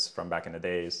favorites from back in the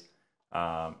days.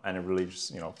 And it really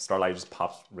just Starlight just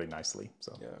pops really nicely.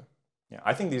 So yeah,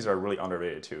 I think these are really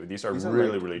underrated too. These are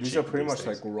really cheap. These are pretty much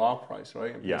like raw price,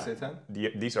 right?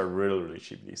 These are really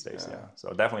cheap these days. Yeah. So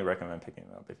definitely recommend picking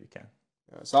them up if you can.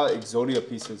 Yeah, I saw Exodia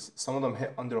pieces. Some of them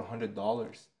hit under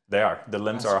 $100. They are. The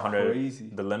limbs are 100. Crazy.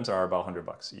 The limbs are about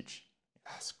 $100 each.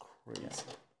 That's crazy.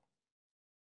 Yeah.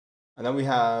 And then we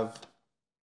have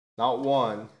not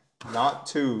 1, not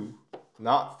 2,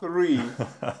 not 3.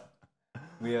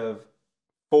 We have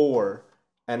 4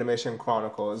 Animation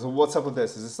Chronicles. So what's up with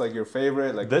this? Is this like your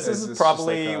favorite? Like this is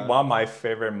probably like one of my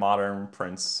favorite modern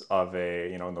prints of a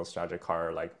nostalgic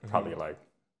card. Like probably like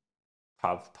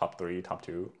top 3, top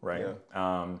 2, right?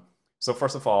 Yeah. So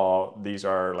first of all, these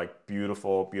are like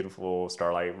beautiful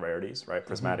Starlight rarities, right?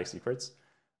 Prismatic secrets.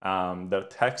 The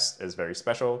text is very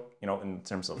special, in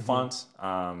terms of font.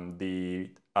 The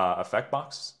effect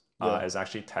box is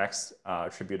actually text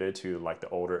attributed to like the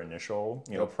older initial,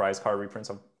 prize card reprints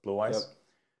of Blue Eyes.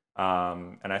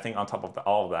 And I think on top of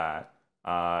all of that,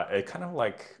 it kind of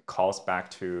like calls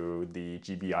back to the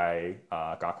GBI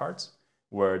GOT cards,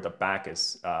 where the back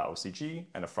is OCG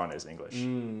and the front is English.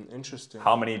 Interesting.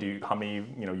 How many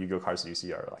Yu-Gi-Oh cards do you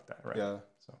see are like that, right? Yeah.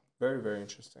 So very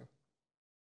interesting.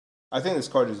 I think this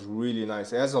card is really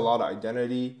nice. It has a lot of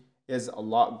identity. It has a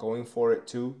lot going for it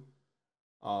too.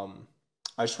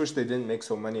 I just wish they didn't make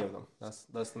so many of them.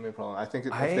 That's the main problem. I think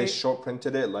if they short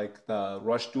printed it like the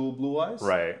Rush Duel Blue Eyes.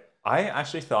 Right. I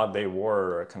actually thought they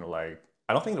were kind of like,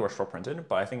 I don't think they were short printed,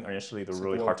 but I think initially they're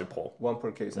really hard to pull. One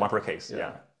per case. One per case,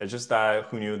 yeah. It's just that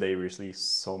who knew they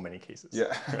released so many cases.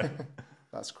 Yeah.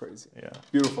 That's crazy. Yeah.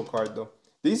 Beautiful card though.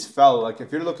 These fell, like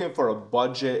if you're looking for a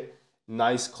budget,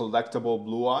 nice collectible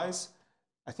Blue Eyes,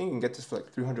 I think you can get this for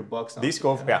like $300 now. These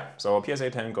go, yeah. So PSA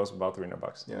 10 goes about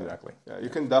 $300. Yeah. Exactly. Yeah, you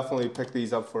can definitely pick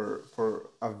these up for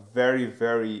a very,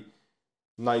 very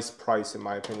nice price, in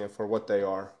my opinion, for what they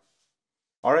are.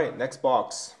 All right, next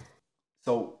box.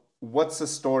 So what's the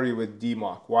story with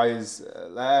DMOC? Why is,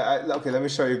 okay, let me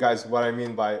show you guys what I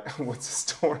mean by what's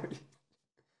the story.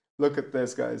 Look at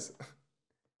this, guys.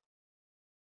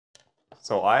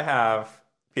 So I have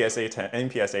PSA 10 in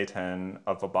PSA 10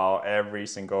 of about every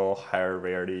single higher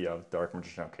rarity of Dark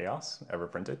Magician of Chaos ever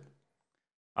printed.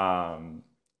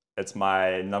 It's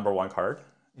my #1 card,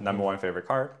 #1 favorite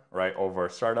card, right? Over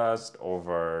Stardust,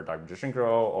 over Dark Magician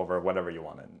Girl, over whatever you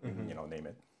want to, you know, name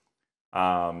it.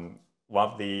 One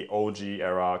of the OG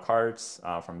era cards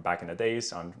from back in the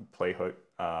days on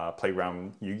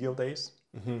Playground Yu-Gi-Oh days.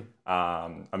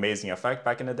 Amazing effect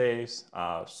back in the days.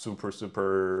 Super,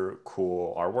 super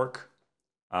cool artwork.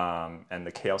 And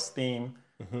the Chaos theme.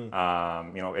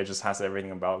 You know, it just has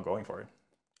everything about going for it.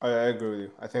 I agree with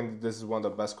you. I think this is one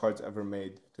of the best cards ever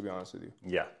made, to be honest with you.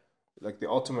 Yeah. Like the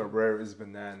ultimate rare is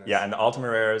bananas. Yeah, and the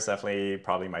ultimate rare is definitely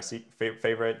probably my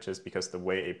favorite, just because the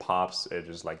way it pops, it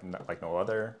just like no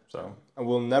other. So. And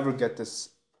we'll never get this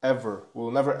ever.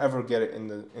 We'll never ever get it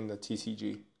in the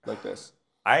TCG like this.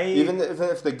 Even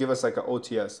if they give us like an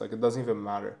OTS, like it doesn't even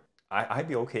matter. I'd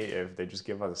be okay if they just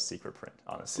give us a secret print,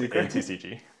 honestly, in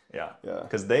TCG. Yeah. Yeah.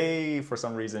 Because they, for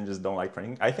some reason, just don't like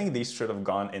printing. I think these should have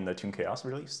gone in the Toon Chaos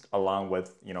release, along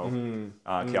with, you know,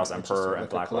 Chaos Emperor and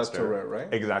Black Luster. Collector rare,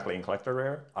 right? Exactly, in collector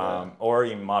rare. Or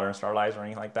in Modern Starlight or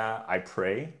anything like that. I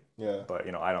pray. Yeah. But,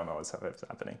 you know, I don't know if it's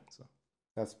happening. So.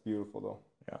 That's beautiful, though.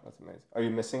 Yeah. That's amazing. Are you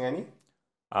missing any?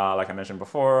 Like I mentioned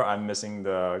before, I'm missing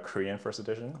the Korean first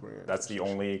edition. That's the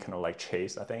only kind of like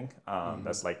chase, I think.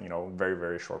 That's like, you know, very,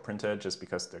 very short printed, just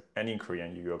because any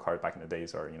Korean Yu-Gi-Oh card back in the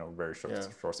days are, you know, very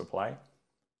short supply.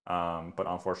 But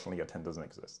unfortunately, a 10 doesn't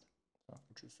exist. So.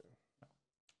 Interesting.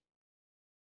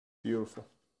 Beautiful.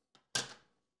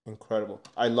 Incredible.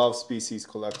 I love species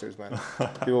collectors, man.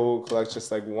 People who collect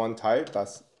just like one type,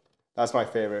 that's my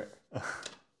favorite.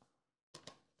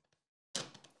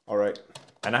 All right.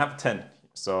 And I have 10.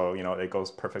 So, you know, it goes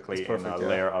perfectly in a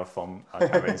layer of foam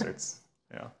kind of inserts.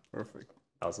 Yeah. Perfect.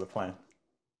 That was the plan.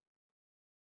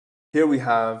 Here we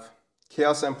have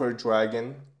Chaos Emperor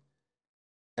Dragon,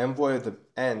 Envoy of the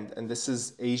End, and this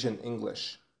is Asian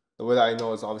English. The way that I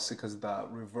know is obviously because of the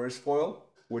reverse foil,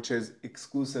 which is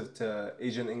exclusive to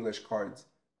Asian English cards.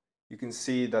 You can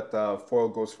see that the foil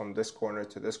goes from this corner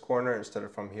to this corner instead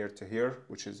of from here to here,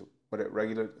 which is what it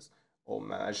regularly is. Oh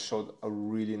man, I showed a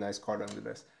really nice card under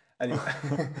this. Anyway,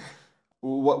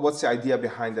 what's the idea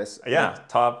behind this? Yeah,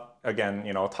 top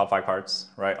 5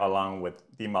 cards, right? Along with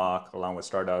DMOC, along with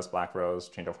Stardust, Black Rose,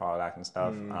 Change of Heart, and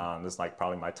stuff. This is like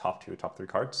probably my top 3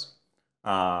 cards.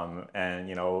 And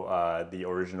you know, the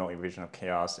original Invasion of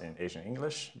Chaos in Asian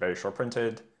English, very short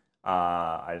printed.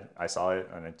 I saw it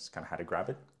and I just kind of had to grab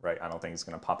it, right? I don't think it's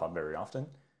gonna pop up very often.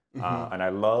 And I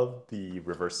love the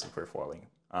reverse super foiling.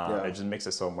 It just makes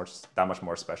it that much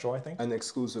more special, I think. And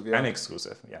exclusive, yeah. And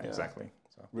exclusive, yeah. Exactly.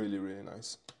 So. Really, really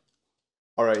nice.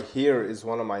 All right, here is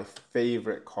one of my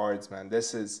favorite cards, man.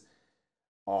 This is,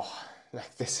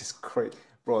 this is great.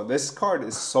 Bro, this card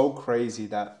is so crazy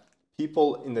that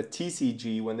people in the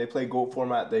TCG, when they play GOAT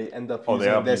format, they end up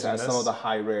using this as some of the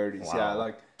high rarities. Wow. Yeah,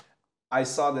 like, I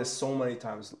saw this so many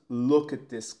times. Look at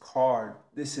this card.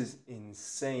 This is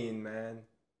insane, man.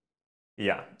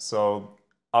 Yeah, so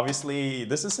obviously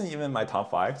this isn't even my top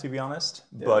 5, to be honest,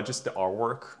 but just the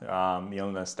artwork, you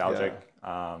know, nostalgic,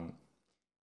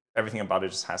 everything about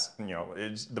it just has, you know,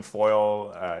 the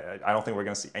foil. I don't think we're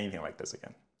gonna see anything like this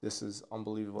again. This is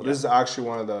unbelievable. This is actually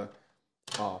one of the,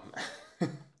 oh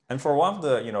man. And for one of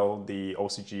the, you know, the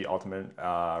OCG Ultimate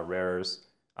rares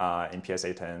in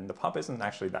PSA 10, the pop isn't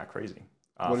actually that crazy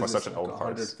for such an old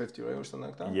card. 150 or something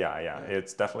like that. Yeah,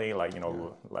 it's definitely like, you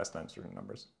know, less than certain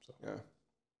numbers. So. Yeah.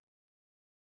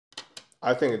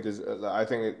 I think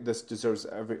this deserves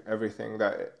everything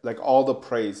that, like, all the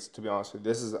praise, to be honest with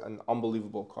you. This is an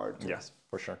unbelievable card. Yes,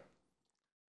 for sure.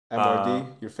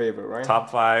 MRD, your favorite, right? Top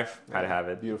 5, had to have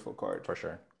it. Beautiful card. For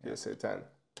sure. PSA 10.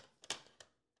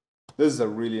 This is a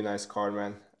really nice card,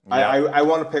 man. Yeah. I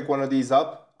want to pick one of these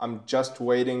up. I'm just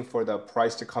waiting for the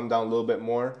price to come down a little bit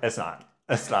more. It's not.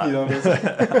 It's not. You know what I'm saying?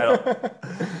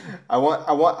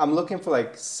 I'm looking for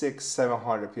like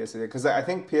 600-700 PSA, because I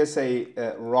think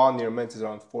PSA raw near mint is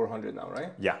around 400 now,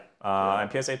 right? Yeah. And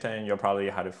PSA 10, you'll probably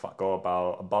have to go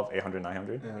above 800,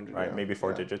 900, right? Maybe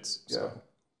 4 digits. So.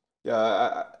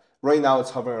 Yeah. Right now it's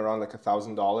hovering around like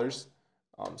 $1,000.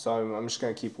 So I'm just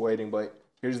gonna keep waiting, but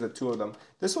Here's the two of them.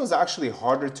 This one's actually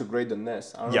harder to grade than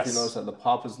this. I don't know if you noticed that the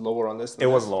pop is lower on this than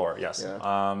It was this. lower, yes.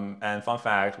 Yeah. And fun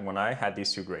fact, when I had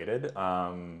these two graded,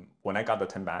 when I got the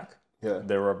 10 back, Yeah.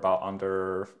 they were about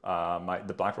under,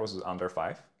 the Black Rose was under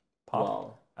 5 pop.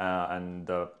 Wow. And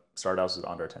the Stardust was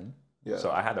under 10. Yeah.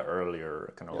 So I had the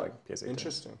earlier kind of like PSA 10s.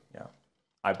 Interesting. Yeah.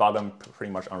 I bought them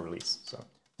pretty much on release, so.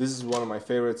 This is one of my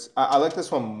favorites. I like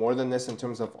this one more than this in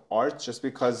terms of art, just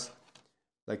because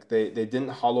like they didn't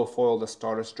hollow foil the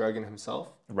Stardust Dragon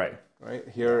himself. Right. Right?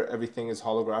 Here, everything is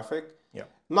holographic. Yeah.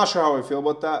 I'm not sure how I feel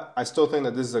about that. I still think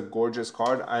that this is a gorgeous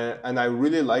card. And I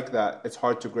really like that it's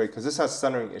hard to grade because this has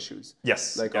centering issues.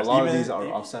 Yes. Like yes. a lot even of these are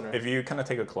off-center. If you kind of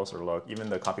take a closer look, even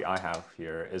the copy I have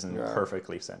here isn't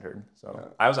perfectly centered.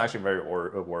 So I was actually very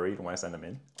worried when I sent them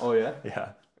in. Oh, yeah? Yeah.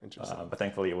 Interesting. But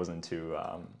thankfully it wasn't too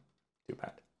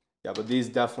bad. Yeah, but these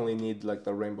definitely need like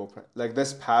the rainbow, like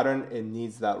this pattern, it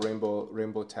needs that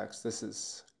rainbow text. This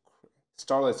is,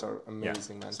 Starlights are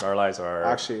amazing, man. Starlights are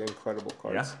actually incredible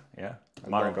cards. Yeah.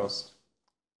 Modern Ghost.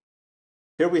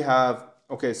 Here we have,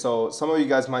 okay, so some of you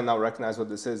guys might not recognize what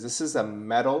this is. This is a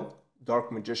metal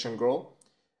Dark Magician Girl.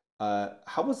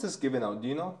 How was this given out? Do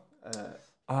you know?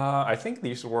 I think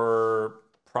these were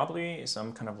probably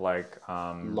some kind of like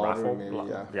raffle, maybe,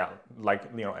 like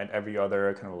and every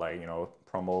other kind of like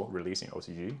promo release in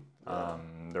OCG.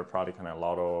 They're probably kind of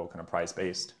lotto kind of price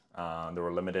based. They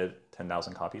were limited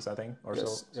 10,000 copies, I think, or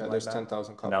so. Yeah, there's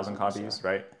 10,000 copies. 10,000 copies,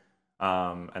 right?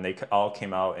 And they all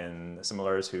came out in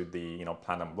similar to the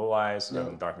Platinum Blue Eyes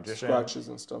and Dark Magician. Scratches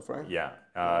and stuff, right? Yeah.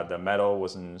 The metal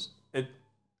wasn't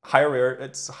higher rare.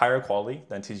 It's higher quality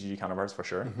than TCG counterparts for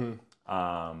sure.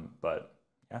 But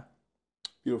yeah.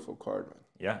 Beautiful card, man.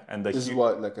 Yeah, and this is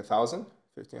what, like 1,000,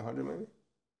 1,500 maybe.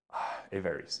 It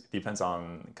varies. It depends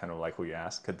on kind of like who you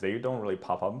ask, because they don't really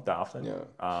pop up that often.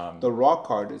 Yeah. The raw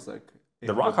card is like.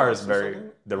 The raw card is very.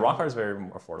 The raw card is very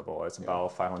affordable. It's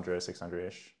about 500, 600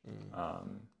 ish.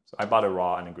 So I bought it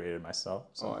raw and graded myself.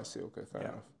 So. Oh, I see. Okay, fair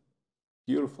enough.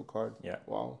 Beautiful card. Yeah.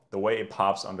 Wow. The way it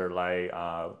pops under light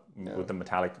with the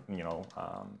metallic,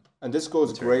 And this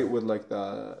goes great with like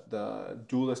the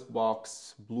Duelist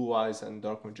box, Blue Eyes, and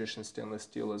Dark Magician stainless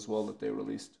steel as well that they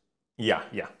released. Yeah.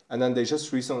 And then they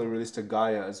just recently released a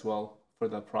Gaia as well for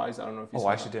the prize. I don't know if you saw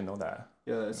I actually didn't know that.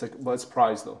 Yeah, it's like, but it's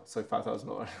prize though. It's like $5,000.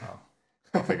 Oh,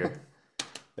 I figured.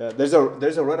 Yeah, there's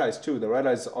a Red Eyes too. The Red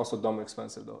Eyes is also dumb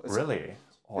expensive though. Really?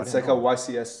 It's like a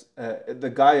YCS. The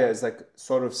Gaia is like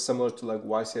sort of similar to like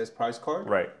YCS prize card.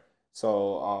 Right.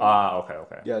 So.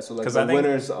 Okay. Yeah, so like the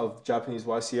winners of Japanese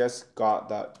YCS got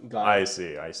that Gaia. I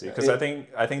see. Because I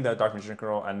think the Dark Magician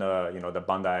Girl and the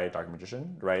Bandai Dark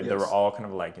Magician, right? Yes. They were all kind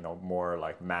of like more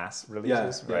like mass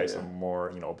releases, right? So more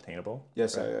obtainable.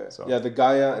 Yes, right? Yeah, the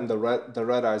Gaia and the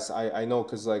Red Eyes, I know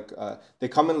because like they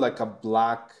come in like a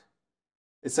black.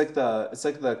 It's like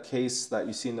the case that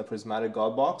you see in the Prismatic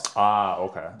God box.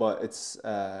 Okay. But it's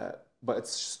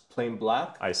just plain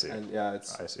black. I see. And I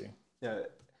see. Yeah,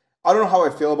 I don't know how I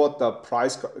feel about the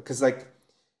price because like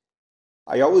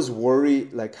I always worry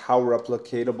like how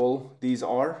replicatable these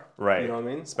are. Right. You know what I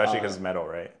mean? Especially because it's metal,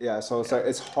 right? Yeah. So it's like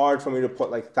it's hard for me to put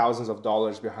like thousands of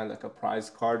dollars behind like a prize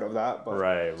card of that. But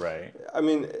right. I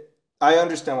mean, I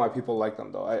understand why people like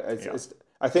them though.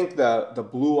 I think the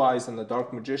Blue Eyes and the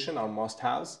Dark Magician are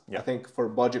must-haves. Yeah. I think for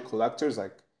budget collectors,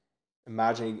 like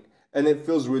imagine, and it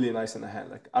feels really nice in the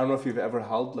hand. Like I don't know if you've ever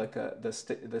held like the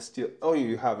steel. Oh,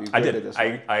 you have. I did. This,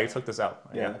 right? I took this out.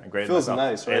 Yeah, I graded feels myself.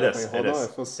 Nice, right? It is.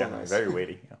 It feels so nice. Very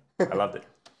weighty. Yeah. I loved it.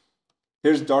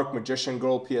 Here's Dark Magician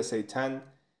Girl PSA 10.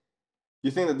 You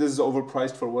think that this is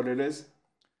overpriced for what it is?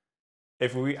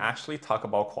 If we actually talk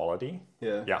about quality,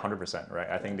 yeah, 100%, right?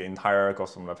 I think the entire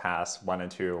Ghost from the Past 1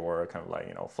 and 2 were kind of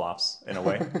like flops in a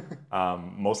way,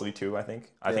 mostly 2. I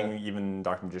think. I think even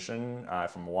Dark Magician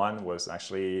from 1 was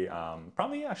actually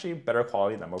probably better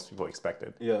quality than most people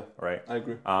expected. Yeah, right. I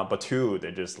agree. But 2,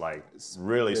 they just like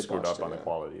really screwed up on the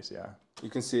qualities. Yeah. You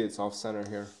can see it's off center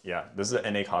here. Yeah, this is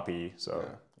an NA copy, so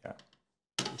yeah.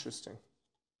 Interesting.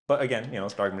 But again,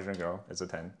 Dark Magician Girl is a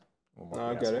 10.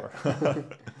 I get it.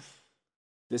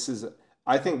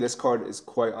 I think this card is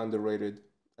quite underrated.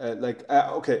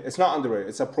 Okay, it's not underrated.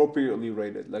 It's appropriately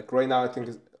rated. Like right now, I think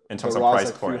in terms of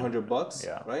price point, $300.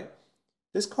 Yeah. Right.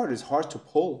 This card is hard to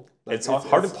pull. Like, it's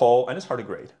hard to pull and it's hard to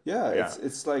grade. Yeah.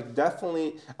 It's like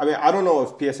definitely. I mean, I don't know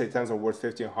if PSA 10s are worth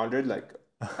 $1,500. Like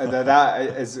that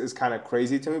is kind of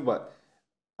crazy to me. But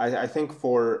I think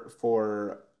for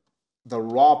the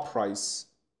raw price,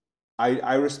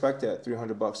 I respect it at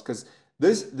 $300 because.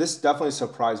 This definitely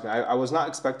surprised me. I was not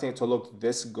expecting it to look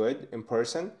this good in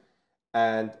person.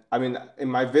 And I mean, in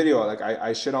my video, like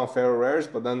I shit on Faro Rares,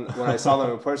 but then when I saw them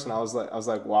in person, I was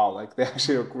like, wow, like they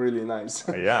actually look really nice.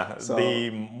 Yeah, So the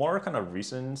more kind of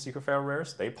recent Secret Fair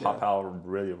rares, they pop out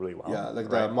really, really well. yeah, like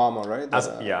right? the Mama, right? As,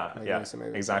 The yeah,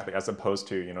 Magnificent exactly. As opposed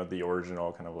to, you know, the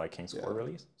original kind of like King's Court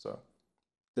release. So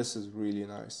this is really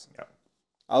nice. yeah,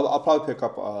 I'll probably pick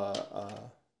up a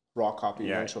raw copy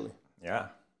yeah, eventually. yeah.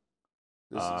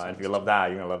 This is And nice if you love that,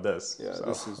 you're gonna love this. Yeah, so.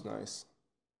 this is nice.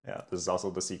 Yeah, this is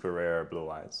also the secret rare Blue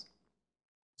Eyes.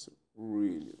 It's a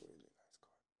really, really nice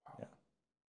card. Wow. Yeah,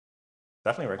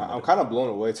 definitely recommend. I'm kind of blown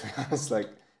away, to be honest. Like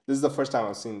this is the first time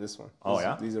I've seen this one.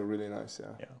 These are really nice.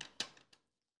 Yeah. Yeah.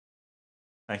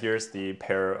 And here's the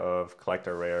pair of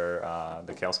collector rare,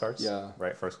 the Chaos cards. Yeah.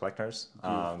 Right, first collectors.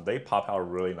 They pop out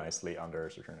really nicely under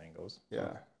certain angles.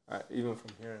 Yeah. Even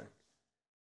from here.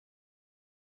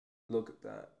 Look at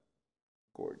that.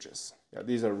 Gorgeous. Yeah,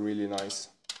 these are really nice.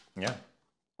 Yeah.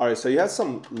 All right, so you had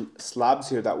some slabs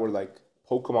here that were like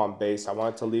Pokemon based. I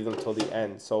wanted to leave them till the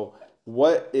end. So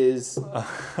what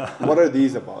are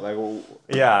these about? Like,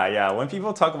 yeah. When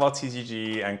people talk about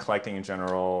TCG and collecting in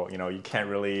general, you know, you can't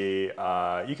really,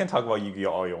 you can talk about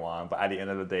Yu-Gi-Oh all you want, but at the end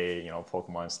of the day, you know,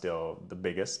 Pokemon is still the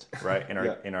biggest, right, in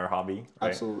our in our hobby. Right?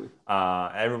 Absolutely.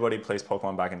 Everybody plays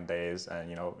Pokemon back in the days,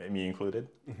 and you know, me included.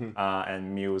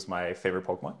 And Mew was my favorite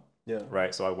Pokemon. Yeah.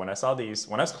 Right. So when I saw these,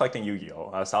 when I was collecting Yu-Gi-Oh,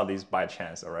 I saw these by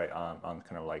chance, all right, on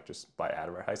kind of like just by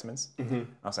advertisements. I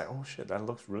was like, oh shit, that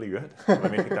looks really good.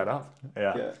 Let me pick that up.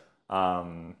 Yeah.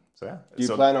 So yeah. Do you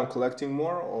plan on collecting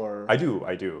more, or? I do.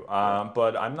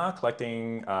 But I'm not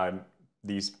collecting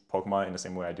these Pokemon in the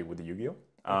same way I do with the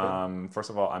Yu-Gi-Oh.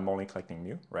 First of all, I'm only collecting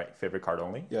Mew, right? Favorite card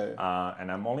only. Yeah.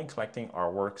 And I'm only collecting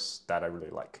artworks that I really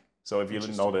like. So if you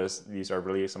notice, these are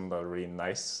really some of the really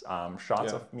nice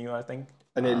shots of Mew, I think.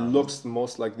 And it looks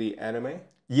most like the anime.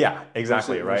 Yeah,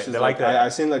 exactly, right. They like that.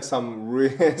 I've seen like some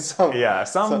really some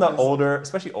of the older,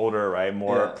 especially older, right?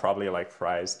 More probably like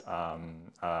prized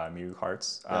Mew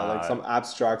cards. Yeah, like some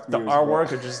abstract. The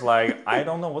artwork is just like I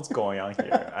don't know what's going on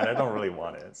here, and I don't really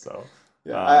want it. So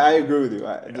yeah, I agree with you.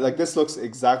 Like this looks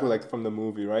exactly like from the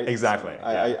movie, right? Exactly. So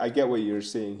I get what you're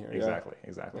seeing here. Exactly.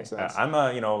 I'm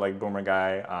a like boomer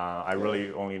guy. I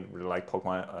really only like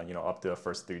Pokemon up to the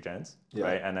first 3 gens,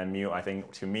 right? And then Mew, I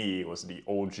think to me was the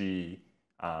OG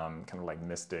kind of like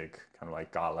mystic, kind of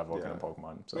like god level kind of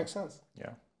Pokemon. So makes sense.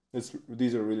 Yeah.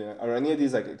 These are really nice. Are any of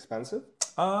these like expensive?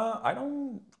 I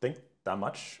don't think that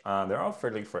much. They're all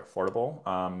fairly affordable.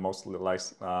 Mostly like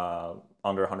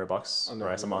under $100,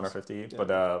 right? Some under 50. Yeah. But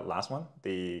the last one,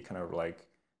 the kind of like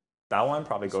that one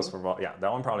probably goes for about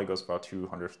that one probably goes for about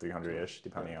 200, 300 ish,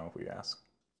 depending on who you ask.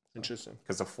 Interesting.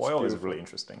 Because the foil is really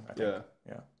interesting. I think.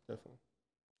 Yeah. Definitely.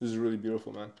 This is really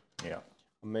beautiful, man. Yeah.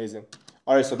 Amazing.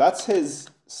 All right, so that's his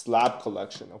slab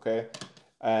collection, okay?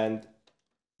 And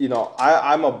you know,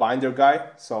 I'm a binder guy,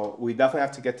 so we definitely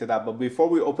have to get to that. But before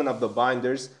we open up the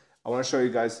binders, I want to show you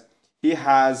guys. He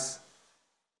has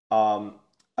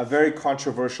a very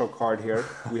controversial card here.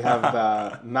 We have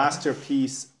the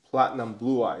Masterpiece Platinum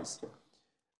Blue Eyes.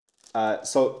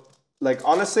 So, like,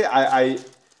 honestly, I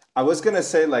was going to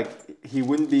say, like, he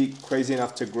wouldn't be crazy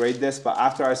enough to grade this, but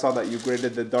after I saw that you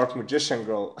graded the Dark Magician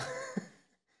Girl,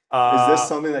 is this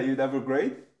something that you'd ever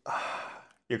grade?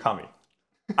 You caught me.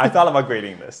 I thought about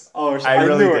grading this. I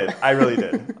really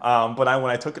did. But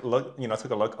when I took a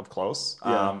look, up close,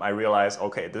 I realized,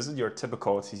 okay, this is your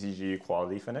typical TCG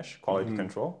quality finish, quality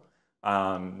control.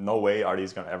 No way are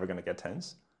these ever gonna get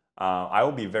 10s. I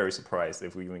will be very surprised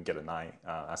if we even get a 9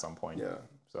 at some point. Yeah.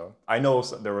 So I know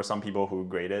there were some people who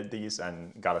graded these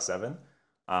and got a 7.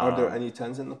 Are there any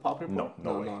 10s in the pop report?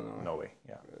 No way.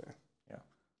 Yeah.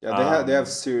 Yeah, they have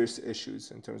serious issues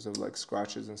in terms of like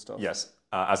scratches and stuff. Yes,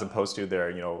 as opposed to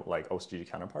their like OCG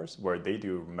counterparts where they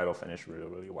do metal finish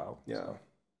really well. Yeah, so,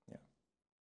 yeah,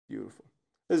 beautiful.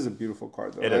 This is a beautiful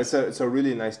card though. It's a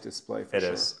really nice display. For sure.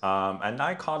 It is, and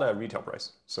I caught a retail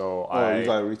price. So you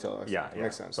got a retail price. Yeah,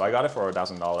 makes sense. So I got it for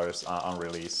 $1,000 on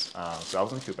release. So that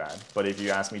wasn't too bad. But if you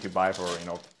ask me to buy for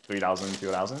 $3,000,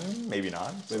 $2,000, maybe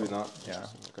not. Maybe not. Yeah.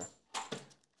 Okay.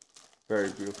 Very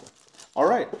beautiful. All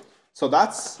right. So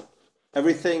that's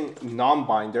everything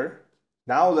non-binder.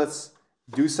 Now let's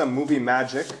do some movie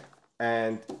magic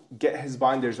and get his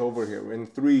binders over here in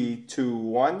 3, 2,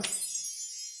 1.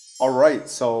 All right,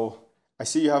 so I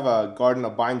see you have a Garden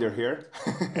of Binder here.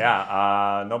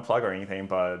 Yeah, no plug or anything,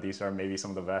 but these are maybe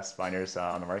some of the best binders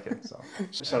on the market. So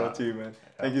shout out to you, man.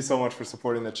 Yeah. Thank you so much for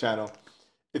supporting the channel.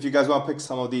 If you guys want to pick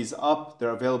some of these up, they're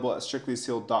available at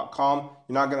strictlysealed.com.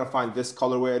 You're not going to find this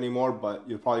colorway anymore, but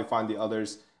you'll probably find the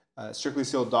others at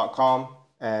strictlysealed.com,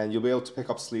 and you'll be able to pick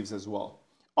up sleeves as well.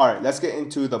 All right, let's get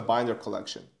into the binder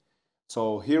collection.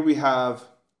 So here we have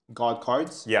God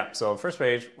cards. Yeah, so first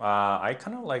page, I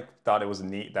kind of like thought it was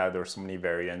neat that there were so many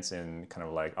variants in kind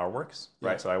of like artworks,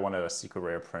 right? Yeah. So I wanted a secret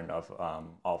rare print of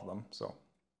all of them. So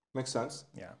Makes sense.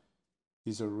 yeah.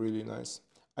 These are really nice.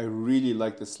 I really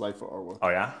like this slide for artwork. Oh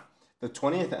yeah. The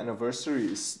 20th anniversary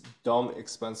is dumb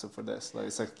expensive for this. Like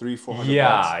it's like $300-400 bucks.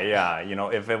 Yeah, yeah. You know,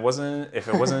 if it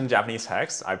wasn't Japanese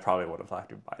text, I probably would have had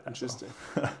to buy that. Interesting.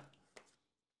 So.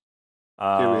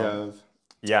 Here we have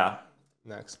Yeah.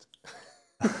 next.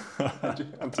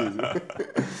 I'm teasing.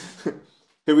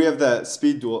 Here we have the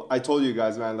speed duel. I told you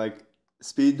guys, man, like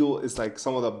speed duel is like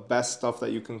some of the best stuff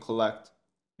that you can collect.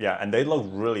 Yeah, and they look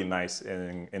really nice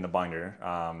in the binder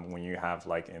when you have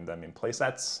like them in play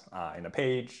sets, in a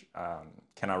page.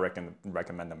 Cannot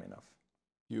recommend them enough.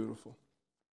 Beautiful.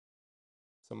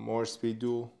 Some more speed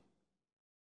duel.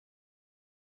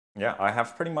 Yeah, I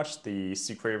have pretty much the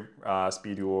secret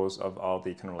speed duels of all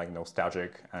the kind of like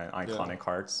nostalgic and iconic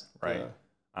cards, right? Yeah.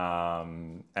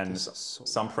 And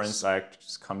some prints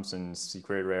just comes in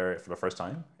secret rare for the first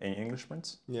time in English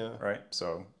prints. Yeah. Right.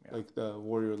 So yeah. Like the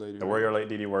Warrior Lady. The Warrior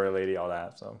Lady, Warrior Lady, all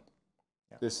that. So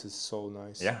yeah. This is so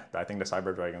nice. Yeah, I think the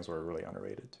Cyber Dragons were really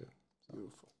underrated too. So.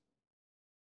 Beautiful.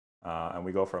 And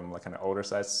we go from like kind of older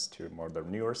sets to more the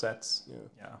newer sets.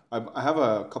 Yeah. I have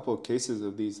a couple of cases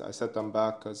of these. I set them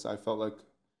back because I felt like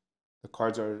the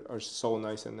cards are so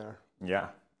nice in there. Yeah.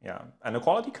 Yeah, and the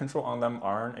quality control on them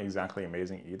aren't exactly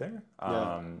amazing either.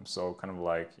 So kind of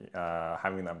like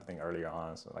having them thing earlier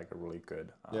on is like a really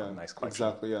good, nice collection.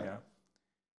 Exactly, yeah.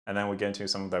 And then we get into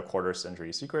some of the quarter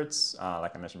century secrets,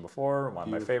 like I mentioned before, one of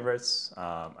my favorites,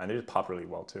 and they just pop really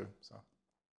well too. So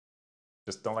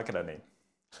just don't look at that name.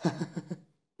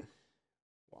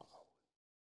 Wow,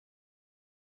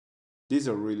 these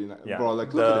are really nice, bro.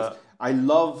 Like look at this. I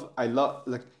love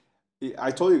like I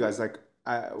told you guys like.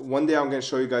 One day I'm going to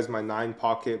show you guys my 9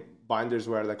 pocket binders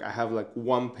where like I have like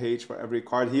 1 page for every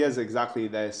card. He has exactly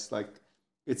this. Like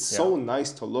it's so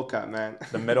nice to look at, man.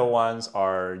 The middle ones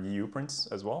are EU prints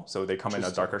as well, so they come in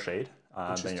a darker shade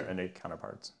than your innate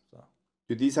counterparts. So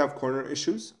do these have corner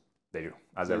issues? They do,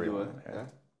 as everyone. Yeah.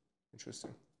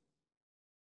 Interesting.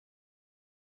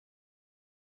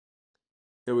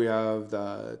 Here we have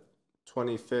the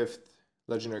 25th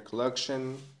Legendary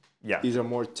Collection. Yeah. These are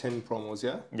more tin promos,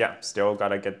 yeah? Yeah, still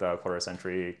gotta get the quarter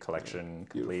century collection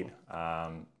complete.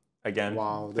 Again,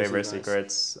 favorite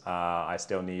secrets. I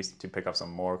still need to pick up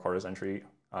some more quarter century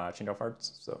change of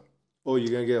hearts. So. Oh, you're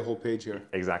gonna get a whole page here.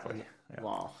 Exactly. Yeah.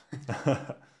 Wow.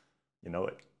 You know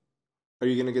it. Are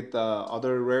you gonna get the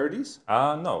other rarities?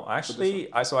 No,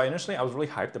 actually, I initially was really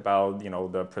hyped about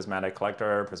the prismatic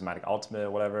collector, prismatic ultimate,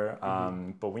 whatever.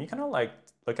 But when you kind of like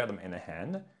look at them in the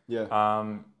hand,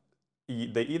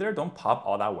 they either don't pop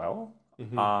all that well,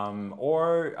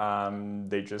 or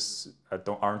they just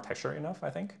aren't textured enough, I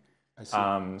think. I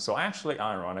see. So I actually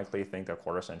ironically think the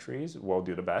quarter centuries will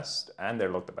do the best, and they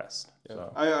look the best. Yeah.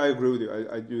 So. I agree with you.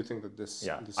 I do think that this...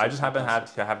 Yeah, this I just haven't had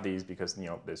to have these because,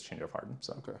 this change of heart.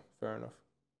 So. Okay, fair enough.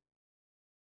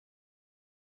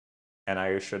 And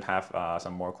I should have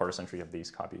some more quarter century of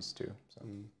these copies too. So.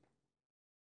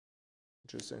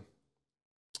 Interesting.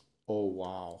 Oh,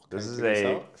 wow. This is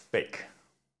a fake.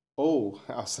 Oh,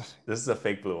 this is a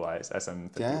fake Blue Eyes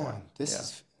SM51. Damn, this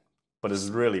is... But it's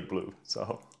really blue,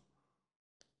 so...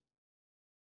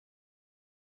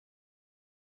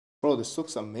 Bro, this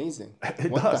looks amazing.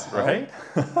 It does, right?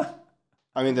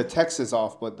 I mean, the text is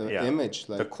off, but the image...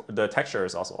 like the texture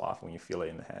is also off when you feel it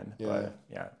in the hand. Yeah. But,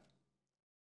 yeah.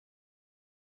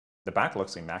 The back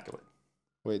looks immaculate.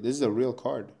 Wait, this is a real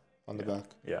card on the back.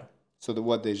 Yeah. So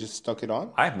what, they just stuck it on?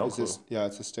 I have no clue. Yeah,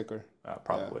 it's a sticker.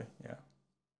 Probably, yeah.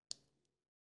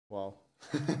 Wow.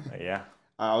 Yeah.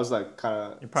 I was like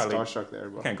kind of starstruck there,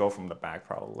 bro. You can't go from the back,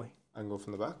 probably. I can go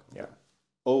from the back? Yeah.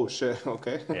 Oh, shit.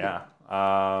 Okay. Yeah.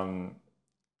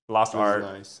 Lost Art,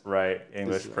 right?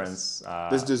 English prints.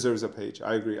 This deserves a page.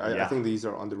 I agree. I think these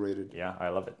are underrated. Yeah, I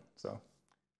love it. So,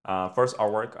 first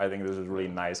artwork, I think this is really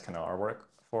nice kind of artwork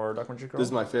for Dark Magic Girl. This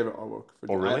is my favorite artwork.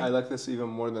 Oh, really? I like this even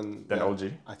more than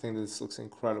OG? I think this looks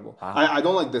incredible. I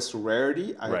don't like this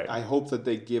rarity. I hope that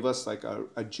they give us like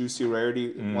a juicy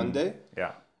rarity one day.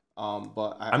 Yeah.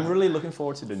 But I'm really looking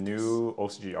forward to the new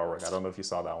OCG artwork. I don't know if you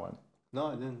saw that one. No,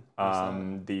 I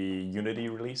didn't. The Unity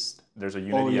released. There's a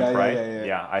Unity and Pride.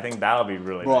 Yeah, I think that'll be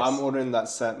really nice. Bro, I'm ordering that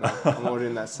set, man. I'm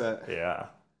ordering that set. Yeah.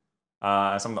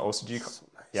 Some of the OCG...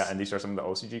 Yeah, and these are some of the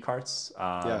OCG cards.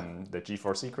 The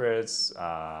G4 Secrets,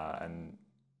 and...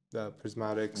 The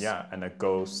Prismatics. Yeah, and the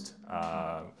Ghost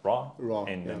Raw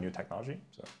in the new technology.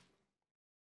 So.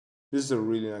 This is a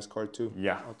really nice card too.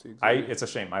 Yeah, it's a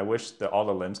shame. I wish that all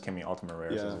the limbs came in ultimate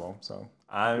rares as well. So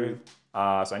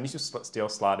so I need to still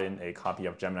slot in a copy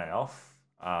of Gemini Elf.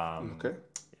 Okay.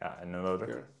 Yeah, and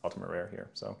another ultimate rare here.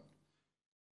 So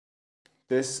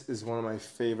this is one of my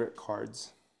favorite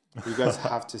cards. You guys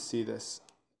have to see this.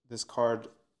 This card.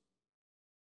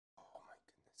 Oh my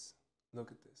goodness!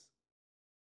 Look at this.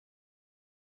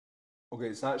 Okay,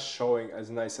 it's not showing as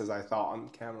nice as I thought on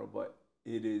camera, but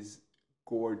it is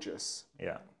gorgeous.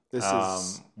 Yeah. This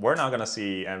is. We're not gonna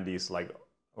see MD's like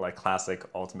classic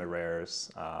ultimate rares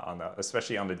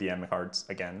especially on the DM cards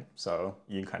again. So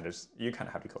you kind of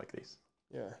have to collect these.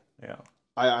 Yeah. Yeah.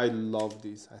 I love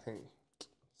these. I think it's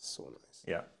so nice.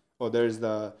 Yeah. Oh, there's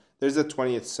the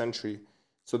 20th century.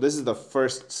 So this is the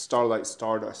first Starlight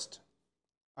Stardust.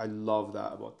 I love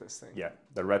that about this thing. Yeah,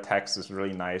 the red text is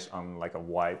really nice on like a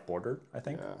white border, I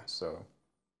think. Yeah. So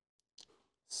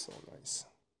nice.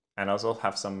 And I also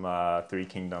have some Three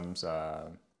Kingdoms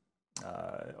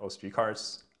OSG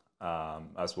cards,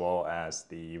 as well as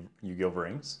the Yu-Gi-Oh!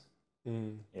 Rings.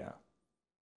 Yeah.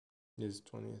 Is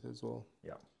 20th as well.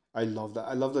 Yeah. I love that.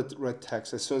 I love the red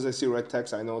text. As soon as I see red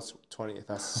text, I know it's 20th.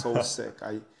 That's so sick.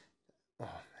 Oh, man.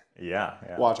 Yeah.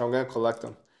 Watch, I'm gonna collect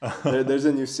them. There's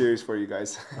a new series for you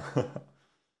guys.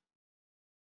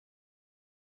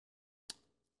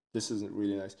 This isn't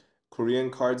really nice. Korean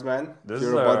cards, man. If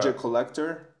you're a budget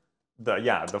collector.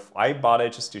 I bought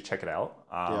it just to check it out.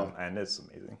 And it's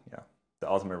amazing. Yeah. The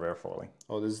ultimate rare foiling.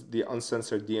 Oh, this is the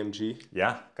uncensored DMG.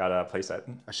 Yeah, got a playset.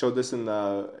 I showed this in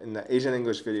the Asian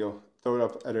English video. Throw it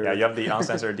up, editor. Yeah, you have the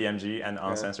uncensored DMG and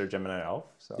uncensored Gemini Elf.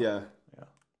 So yeah.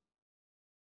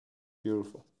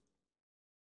 Beautiful.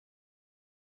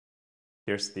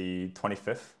 Here's the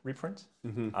 25th reprint.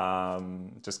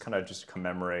 Just to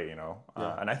commemorate,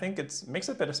 and I think it makes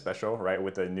it a bit special, right,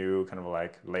 with the new kind of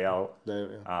like layout.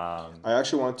 I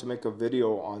actually wanted to make a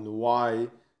video on why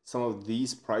some of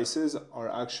these prices are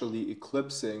actually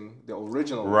eclipsing the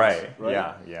original ones,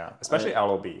 right? Yeah. Especially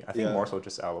LOB. I think more so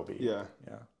just LOB. Yeah.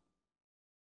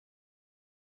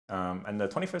 And the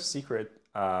 25th secret,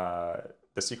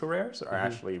 the secret rares are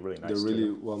actually really nice. They're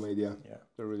really well made. Yeah.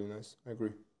 They're really nice. I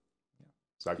agree.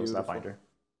 So that goes that binder.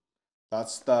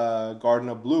 That's the Garden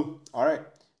of Blue. All right.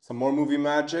 Some more movie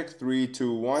magic. 3,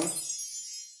 2, 1.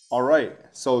 All right.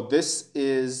 So this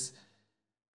is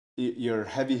your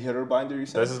heavy hitter binder, you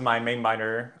said? This is my main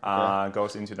binder.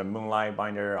 Goes into the Moonlight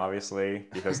binder, obviously,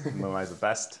 because Moonlight is the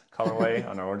best colorway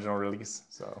on the original release.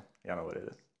 So you know what it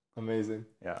is. Amazing.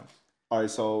 Yeah. All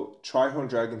right. So Trihorn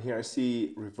Dragon here. I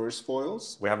see reverse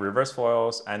foils. We have reverse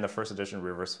foils and the first edition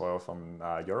reverse foil from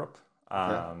Europe.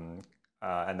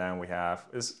 And then we have,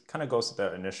 this kind of goes to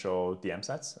the initial DM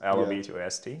sets, LOB to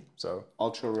AST. So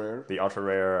ultra rare. The ultra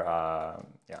rare,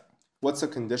 What's the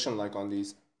condition like on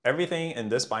these? Everything in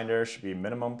this binder should be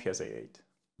minimum PSA 8.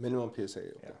 Minimum PSA 8,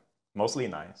 okay. Yeah. Mostly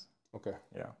 9s. Okay.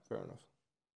 Yeah. Fair enough.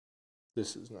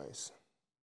 This is nice.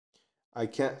 I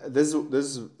can't, this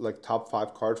is like top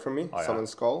 5 card for me, Summon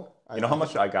Skull. You know how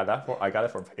much I got that for? I got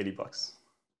it for $80.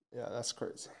 Yeah, that's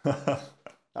crazy.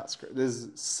 That's great. This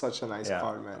is such a nice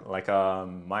card, man. Like a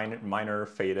minor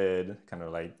faded, kind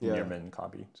of like near mint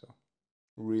copy. So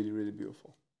really, really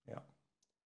beautiful. Yeah.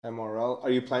 MRL. Are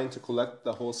you planning to collect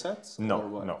the whole sets?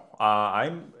 No.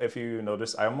 If you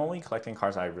notice, I'm only collecting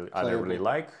cards I either really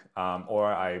like, or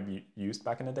I used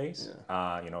back in the days.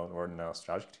 Or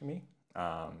nostalgic to me.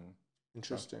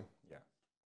 Interesting. So, yeah.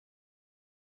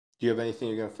 Do you have anything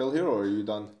you're gonna fill here, or are you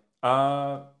done?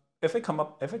 If it come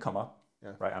up,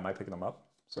 right, I might pick them up.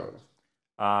 So,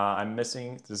 I'm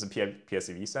missing. This is a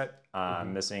PSV set.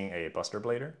 I'm missing a Buster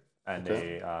Blader and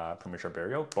a Premature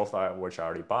Burial, both of which I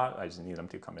already bought. I just need them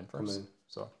to come in first.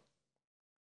 So,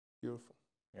 beautiful.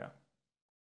 Yeah.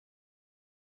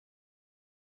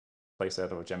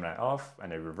 Playset of Gemini Elf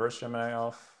and a reverse Gemini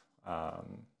Elf. Gotta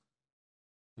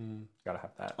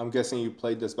have that. I'm guessing you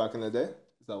played this back in the day.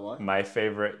 Is that why? My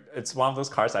favorite. It's one of those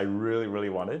cards I really, really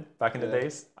wanted back in the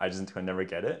days. I just could never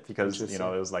get it because it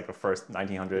was like a first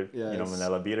 1900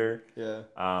 vanilla beater. Yeah.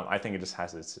 I think it just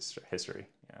has its history.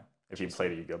 Yeah. If you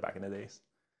played it, you go back in the days.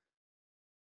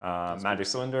 Magic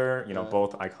Cylinder.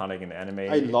 Both iconic in the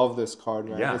anime. I love this card,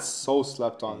 man. Yeah. It's so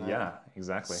slept on. Yeah,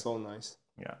 exactly. So nice.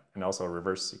 Yeah, and also a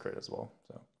reverse secret as well.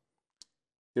 So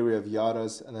here we have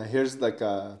Yara's, and then here's like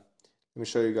a. Let me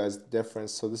show you guys the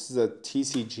difference. So this is a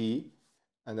TCG.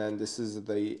 And then this is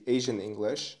the Asian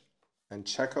English, and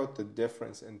check out the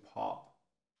difference in pop.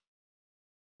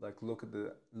 Like look at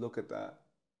that.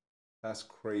 That's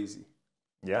crazy.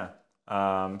 Yeah.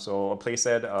 So a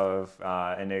playset of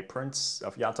NA prints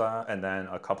of Yata, and then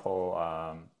a couple.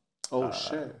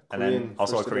 Shit! And then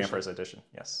also a Korean first edition.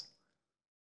 Yes.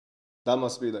 That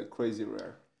must be like crazy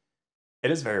rare.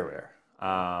 It is very rare.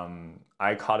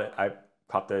 I caught it. I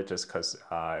caught it just because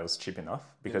it was cheap enough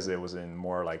because it was in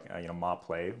more like mod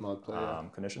play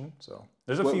condition. So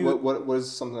there's a few. What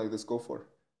does something like this go for?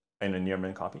 In the near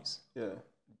mint copies. Yeah.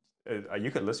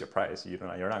 You could list your price. You're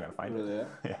not gonna find really, it.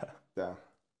 Yeah. Yeah. Yeah.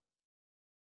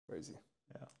 Crazy.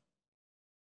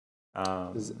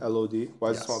 Yeah. This is LOD. Why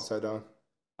is this one upside down?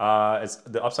 It's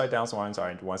the upside down ones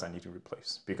are the ones I need to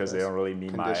replace because they don't really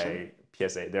meet my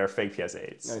PSA. They're fake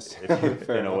PSAs. Nice. In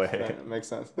enough, a way. Makes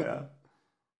sense. Yeah.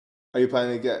 Are you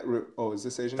planning to get? Is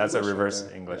this Asian? That's English a reverse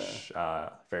English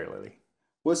fairy lily.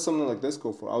 What's something like this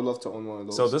go for? I would love to own one of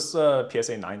those. So this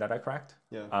PSA 9 that I cracked.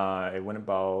 Yeah. It went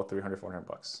about $300, $400. 300, 400.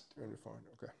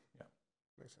 Okay. Yeah.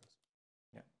 Makes sense.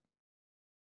 Yeah.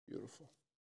 Beautiful.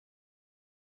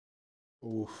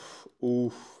 Oof,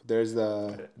 oof. There's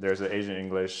the Asian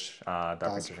English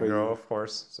Dark Girl, of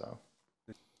course. So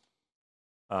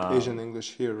Asian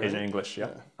English here, right? Asian English,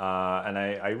 yeah. And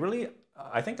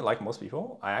I think like most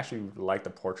people, I actually like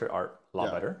the portrait art a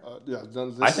lot better.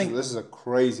 This is a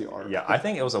crazy art. Yeah, I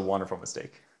think it was a wonderful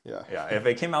mistake. Yeah. Yeah. If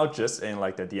it came out just in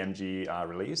like the DMG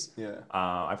release,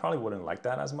 I probably wouldn't like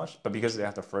that as much. But because they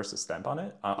have the first stamp on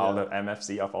it, all the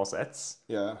MFC of all sets.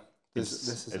 Yeah.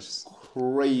 This is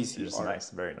crazy. It's nice,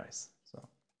 very nice. So,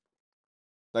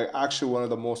 like actually one of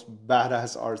the most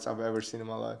badass arts I've ever seen in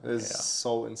my life. It is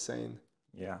so insane.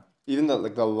 Yeah. Even the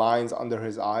lines under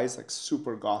his eyes, like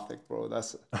super gothic, bro.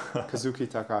 That's Kazuki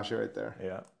Takashi right there.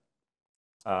 Yeah.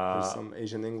 There's some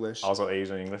Asian English. Also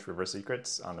Asian English Reverse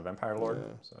Secrets on the Vampire Lord.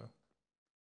 Yeah.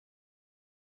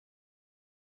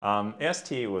 So.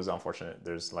 AST was unfortunate.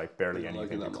 There's like barely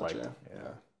anything to collect.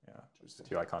 Yeah. Just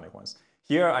 2 iconic ones.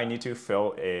 Here I need to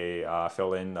fill in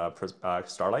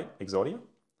Starlight Exodia.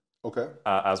 Okay.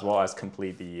 As well as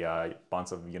complete the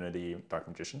Bonds of Unity Dark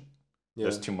Magician. Yeah.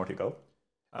 There's 2 more to go.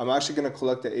 I'm actually gonna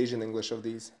collect the Asian English of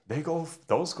these.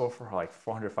 Those go for like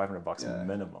 $400, $500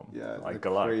 minimum. Yeah, like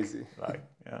crazy. Like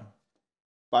yeah.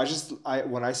 But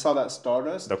when I saw that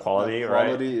Stardust, the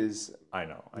quality is I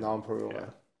know. non-pro.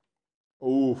 Yeah.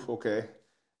 Oof. Okay.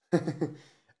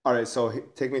 All right, so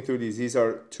take me through these. These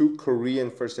are 2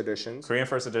 Korean first editions. Korean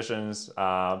first editions,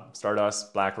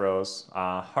 Stardust, Black Rose.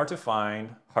 Hard to find,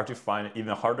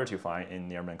 even harder to find in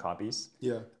near mint copies.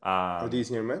 Yeah. Are these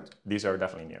near mint? These are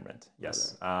definitely near mint,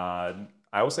 yes. Okay.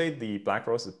 I would say the Black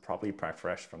Rose is probably prime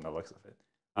fresh from the looks of it.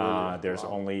 Really? There's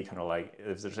only kind of like,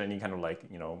 if there's any kind of like,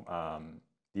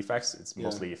 defects, it's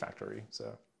mostly factory,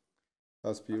 so.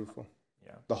 That's beautiful.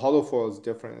 Yeah. The hollow foil is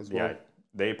different as well. Yeah,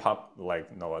 they pop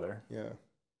like no other. Yeah.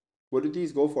 What did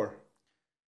these go for?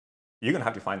 You're gonna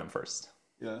have to find them first.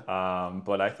 Yeah.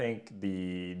 But I think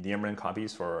the near mint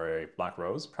copies for a Black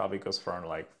Rose probably goes for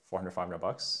like $400,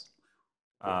 $500.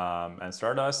 And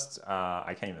Stardust,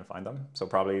 I can't even find them, so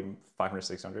probably 500,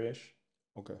 600-ish.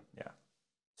 Okay. Yeah.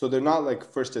 So they're not like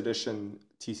first edition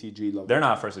TCG level. They're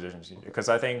not first edition TCG because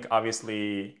I think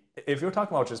obviously if you're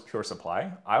talking about just pure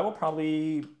supply, I will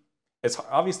probably. It's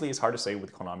hard to say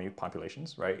with Konami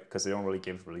populations, right? Because they don't really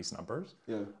give release numbers.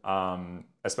 Yeah.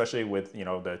 Especially with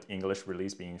the English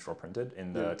release being short printed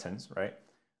in the tins, right?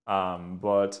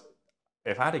 But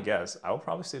if I had to guess, I would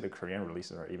probably say the Korean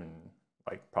releases are even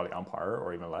like probably on par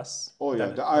or even less. Oh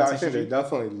yeah, I think they're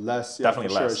definitely less. Yeah,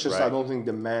 definitely less. Sure. It's just I don't think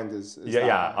demand is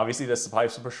yeah. Obviously the supply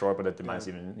is super short, but the demand is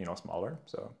even smaller.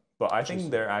 So. But I think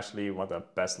they're actually one of the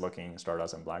best looking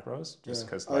Stardust and Black Rose. Just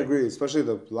because I agree, especially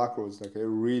the Black Rose, like it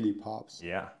really pops.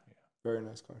 Yeah. Very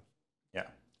nice card. Yeah.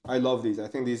 I love these. I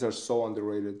think these are so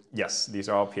underrated. Yes, these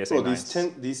are all PSA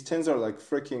 9s. These tins are like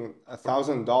freaking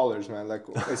 $1,000, man. Like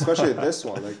especially this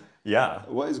one. Like yeah.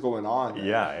 What is going on? Man?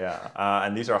 Yeah.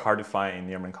 And these are hard to find in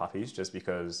near mint copies just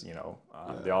because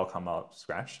they all come out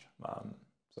scratched.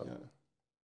 So. Yeah.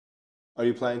 Are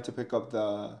you planning to pick up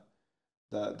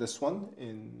this one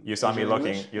in you saw Asian me looking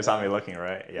English? You saw me looking,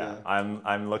 right? Yeah.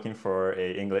 I'm looking for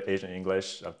Asian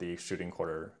English of the shooting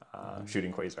quarter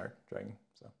shooting quasar dragon.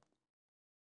 So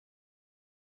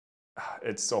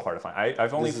it's so hard to find.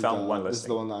 I've only found one listing. This is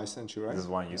the one that I sent you, right? This is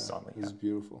one you saw me. This is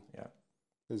beautiful. Yeah.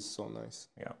 This is so nice.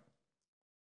 Yeah.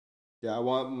 Yeah, I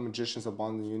want Magicians of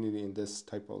Bond and Unity in this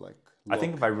type of like look. I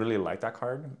think if I really like that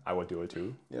card, I would do it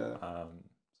too. Yeah.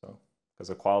 So because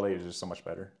the quality is just so much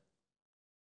better.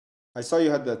 I saw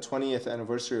you had the 20th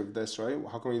anniversary of this, right?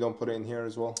 How come you don't put it in here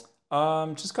as well?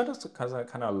 Just because I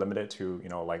kind of limited to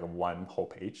like one whole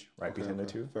page between the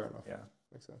two. Fair enough. Yeah,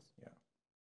 makes sense. Yeah.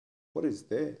 What is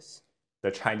this?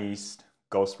 The Chinese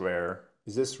Ghost Rare.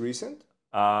 Is this recent?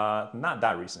 Not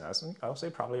that recent. I would say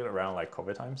probably around like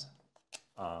COVID times.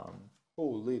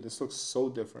 Holy, this looks so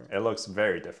different. It looks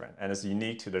very different, and it's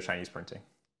unique to the Chinese printing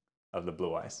of the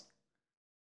blue eyes.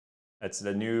 It's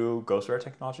the new Ghost Rare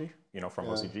technology, from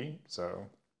OCG. So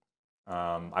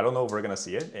I don't know if we're gonna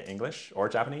see it in English or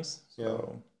Japanese.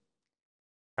 So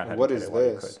what is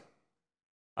this?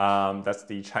 That's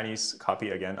the Chinese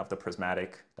copy again of the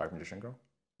prismatic Dark Magician Girl.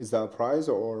 Is that a prize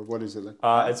or what is it like?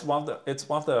 It's one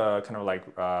of the kind of like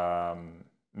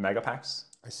mega packs.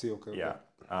 I see. Okay. Yeah.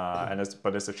 And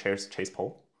it's a chase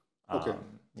pole. Okay.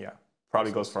 Yeah.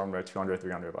 Probably goes from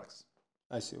 $200-300.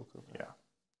 I see. Okay. Yeah.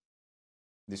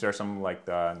 These are some like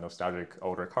the nostalgic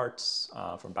older cards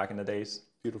from back in the days.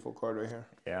 Beautiful card right here.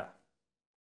 Yeah.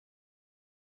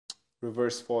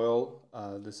 Reverse foil.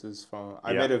 This is from.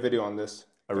 I made a video on this.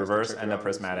 A reverse and a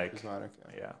prismatic. Prismatic.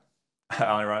 Yeah.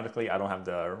 Ironically, I don't have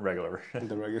the regular version.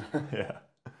 The regular. Yeah.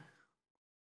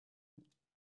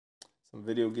 Some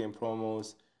video game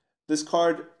promos. This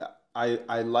card,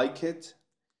 I like it.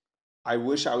 I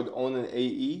wish I would own an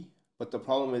AE, but the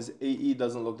problem is AE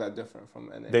doesn't look that different from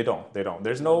NA. They don't.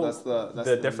 There's no. That's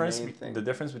the difference. Main thing. The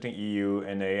difference between EU,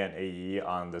 NA, and AE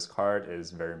on this card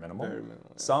is very minimal. Very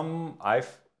minimal. Yeah. Some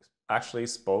I've actually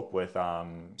spoke with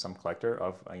some collector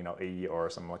of AE or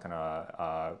some kind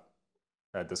of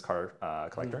this card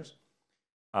collectors.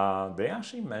 They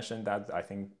actually mentioned that I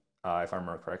think if I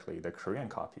remember correctly, the Korean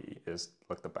copy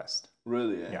look the best.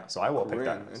 Really? Yeah. So I will pick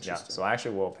that. Yeah. So I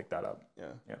actually will pick that up. Yeah.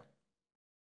 Yeah.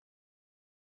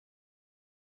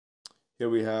 Here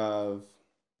we have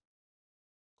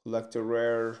collector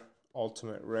rare,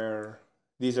 ultimate rare.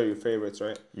 These are your favorites,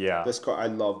 right? Yeah. This card, I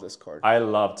love this card. I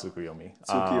love Tsukuyomi.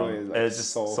 Tsukuyomi is like it's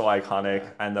just so iconic,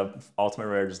 and the ultimate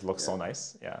rare just looks so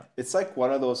nice. Yeah. It's like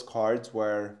one of those cards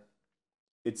where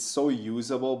it's so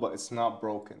usable, but it's not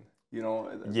broken.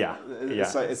 Yeah.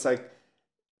 It's like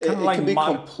it can be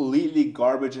completely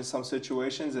garbage in some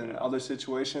situations, and in other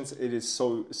situations, it is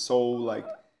so like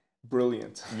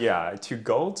brilliant. Yeah. To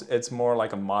GOAT, it's more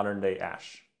like a modern day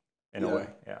Ash, in a way.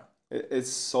 Yeah.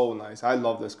 It's so nice. I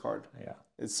love this card. Yeah.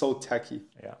 It's so techy.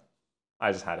 Yeah.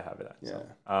 I just had to have it. Yeah.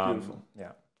 So. Beautiful.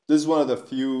 Yeah. This is one of the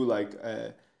few like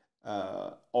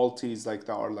altis like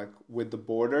that are like with the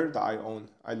border that I own.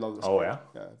 I love this card. Oh yeah.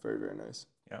 Yeah. Very, very nice.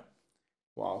 Yeah.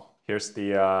 Wow. Here's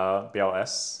the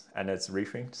BLS and its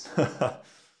reprint.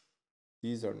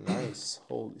 These are nice.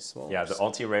 Holy smokes. Yeah, the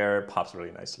ulti rare pops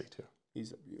really nicely too.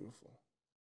 These are beautiful.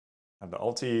 And the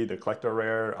ulti, the collector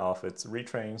rare of its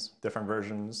retrains, different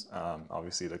versions.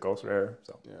 Obviously the ghost rare.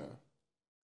 So yeah.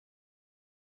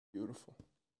 Beautiful.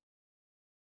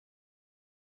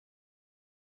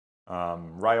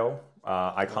 Ryo,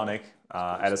 iconic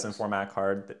Edison format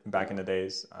card back in the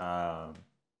days.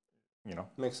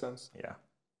 Makes sense. Yeah.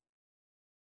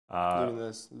 Even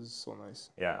this is so nice.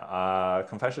 Yeah.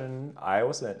 Confession, I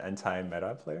was an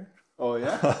anti-meta player. Oh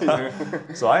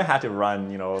yeah. So I had to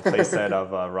run, a play set of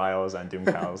Ryos and Doom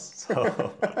Cows.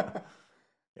 So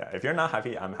yeah, if you're not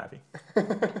happy, I'm happy.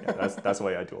 Yeah, that's the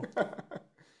way I do.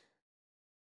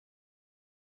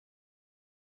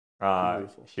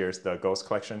 Here's the Ghost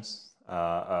collections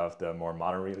of the more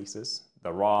modern releases.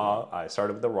 The Raw, I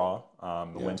started with the Raw,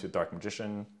 went to Dark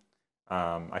Magician.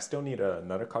 I still need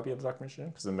another copy of Dark Magician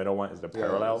because the middle one is the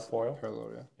parallel foil.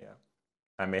 Parallel, yeah.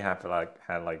 I may have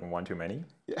had one too many.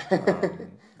 Yeah.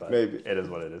 But maybe. It is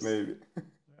what it is. Maybe.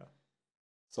 Yeah.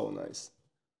 So nice.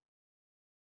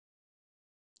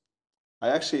 I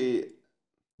actually,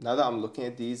 now that I'm looking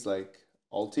at these like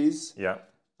altis, yeah,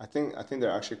 I think they're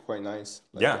actually quite nice.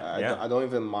 Like, yeah, I don't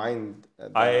even mind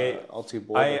the alti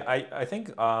board. I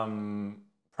think I'm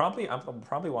probably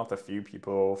one of the few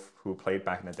people who played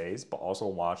back in the days, but also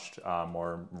watched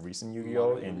more recent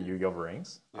Yu-Gi-Oh! In Yu-Gi-Oh!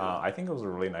 Rings. Yeah. I think it was a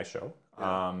really nice show.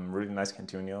 Yeah. Really nice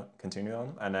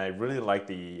continuum, and I really like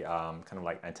the kind of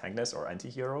like antagonist or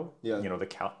anti-hero. Yeah. The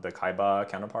Kaiba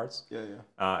counterparts. Yeah,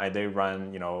 yeah. And they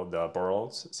run the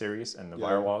Burrows series and the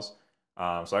Firewalls.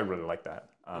 So I really like that.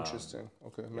 Interesting.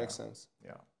 Okay, makes sense.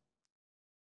 Yeah.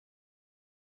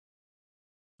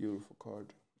 Beautiful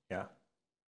card. Yeah.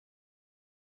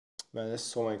 Man, there's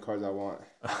so many cards I want.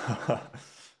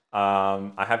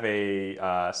 I have a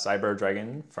Cyber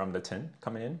Dragon from the tin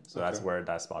coming in, so that's where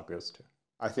that spot goes to.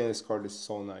 I think this card is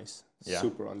so nice. Yeah.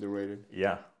 Super underrated.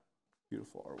 Yeah.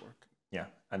 Beautiful artwork. Yeah,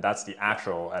 and that's the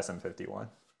actual SM51.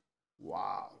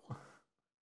 Wow.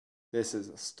 This is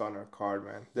a stunner card,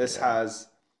 man. This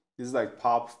is like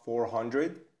pop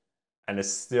 400. And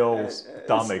it's still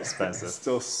dumb expensive. It's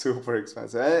still super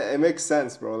expensive. It makes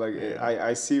sense, bro. Like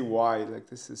I see why. Like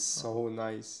this is so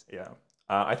nice. Yeah.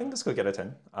 I think this could get a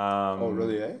 10. Oh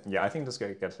really? Eh? Yeah, I think this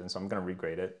could get a 10. So I'm gonna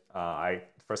regrade it.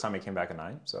 First time it came back a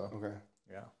 9. So okay.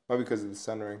 Yeah. Maybe because of the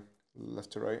centering,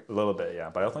 left to right. A little bit, yeah.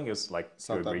 But I don't think it's like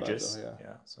too egregious. Bad, though,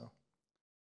 yeah. So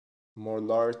more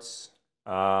larts.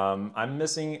 I'm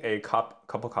missing a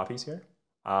couple copies here.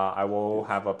 I will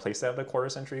have a playset of the quarter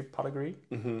century Pedigree.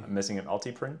 I'm missing an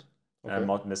Alti print. Okay.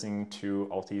 And I'm missing 2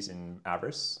 Altis in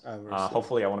Avarice. Yeah.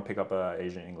 Hopefully, I want to pick up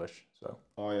Asian English. So.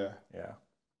 Oh yeah. Yeah.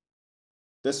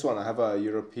 This one I have a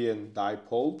European die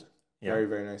pulled. Yeah. Very,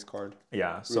 very nice card.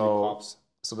 Yeah. Really So pops.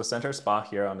 so the center spot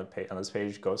here on this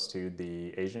page goes to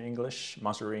the Asian English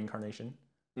Monster Reincarnation.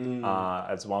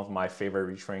 It's one of my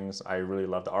favorite retrings. I really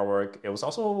love the artwork. It was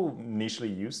also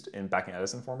nichely used in back in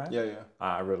Edison format. Yeah.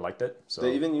 I really liked it. So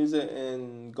They even use it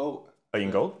in Goat. Oh, in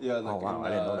Gold? Yeah. Oh wow, I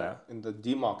didn't know that. In the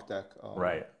DMOC deck.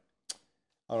 Right.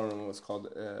 I don't know what it's called.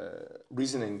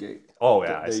 Reasoning Gate. Oh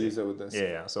yeah, They I see. use it with this.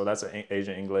 Yeah. So that's an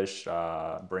Asian English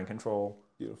brain control.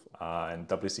 Beautiful. And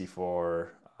WC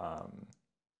for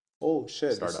Oh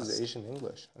shit! Stardust. This is Asian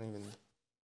English. I don't even.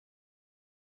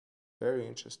 Very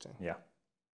interesting. Yeah.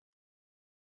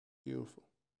 Beautiful.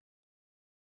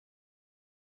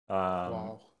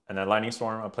 Wow. And then Lightning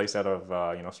Storm, a playset of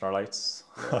Starlights.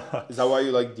 Yeah. Is that why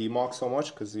you like DMOC so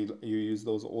much? Because you use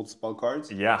those old spell cards?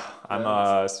 Yeah, I'm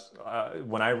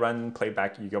when I run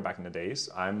playback Yu-Gi-Oh back in the days,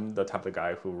 I'm the type of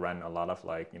guy who ran a lot of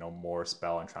more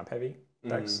spell and trap heavy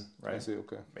decks, right? I see.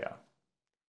 Okay. Yeah.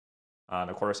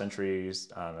 The quarter centuries,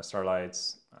 the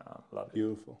Starlights, love it.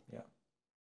 Beautiful. Yeah.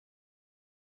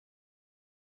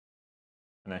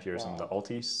 And then here's some of the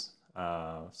Altis,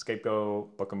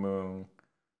 Scapegoat, Book of Moon.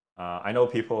 I know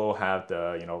people have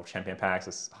the champion packs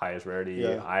as highest rarity.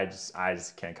 Yeah. I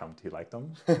just can't come to like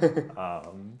them.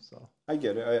 So I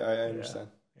get it. I understand.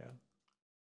 Yeah.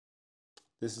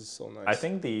 This is so nice. I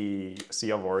think the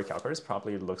Sea of Warrior Calcars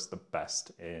probably looks the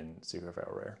best in Secret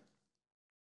Pharaoh Rare.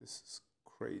 This is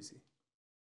crazy.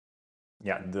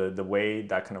 Yeah, the way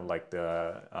that kind of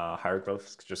the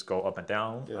hieroglyphs just go up and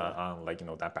down on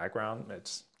that background,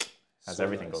 it's has So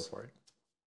everything nice. goes for it.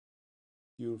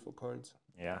 Beautiful cards.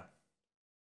 Yeah.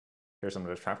 Here's some of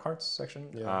the trap cards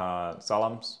section. Yeah.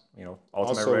 Solemns, ultimate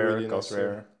Also rare, really ghost nice,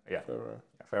 rare. Yeah.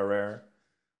 Fair rare.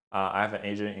 I have an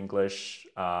Asian English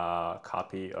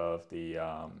copy of the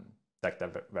deck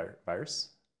virus.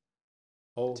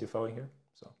 Oh. To fill in here.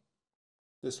 So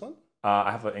This one?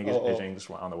 I have an Asian English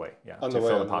one on the way. Yeah. On to the way,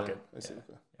 fill on the the way. pocket. I see. Yeah.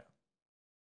 Okay. Yeah.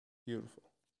 Beautiful.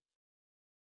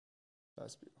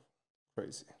 That's beautiful.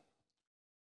 Crazy.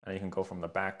 And you can go from the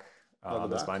back the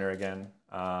this back? binder again.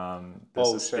 This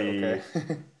is okay.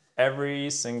 every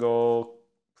single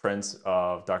print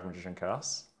of Dark Magician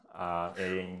Chaos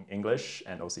in English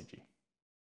and OCG.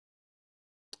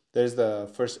 There's the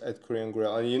first Ed Korean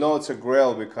Grail. And it's a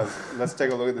grail because let's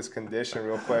take a look at this condition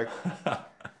real quick.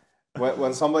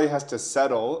 When somebody has to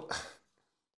settle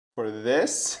for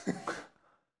this.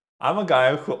 I'm a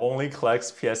guy who only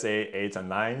collects PSA 8s and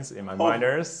 9s in my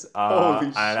binders,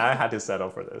 and I had to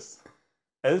settle for this.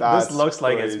 This looks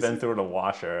like it's been through the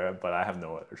washer, but I have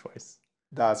no other choice.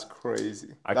 That's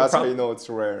crazy. That's how you know it's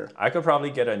rare. I could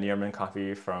probably get a near-mint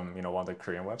copy from one of the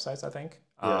Korean websites, I think.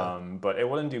 Yeah. But it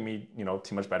wouldn't do me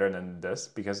too much better than this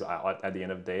because at the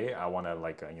end of the day, I want a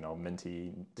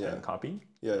minty 10 copy.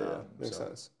 Yeah. Makes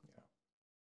sense.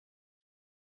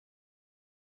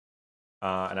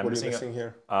 And I'm what are you missing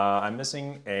here? I'm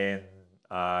missing an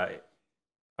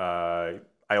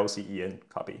IOCEN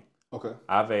copy. Okay.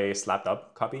 I have a slapped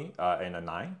up copy in a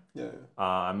 9. Yeah.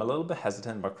 I'm a little bit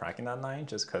hesitant about cracking that 9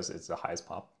 just because it's the highest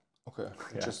pop. Okay.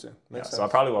 Interesting. Makes sense. So I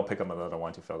probably will pick up another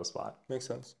one to fill the spot. Makes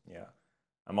sense. Yeah.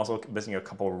 I'm also missing a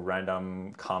couple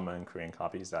random common Korean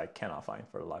copies that I cannot find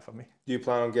for the life of me. Do you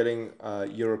plan on getting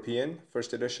European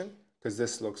first edition? Because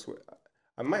this looks...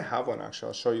 I might have one actually.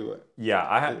 I'll show you it. Yeah,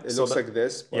 I have. It looks like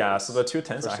this. Yeah, so the 2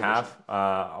 tints I have,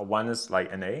 one is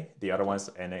like NA, the other one's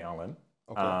NA on limb.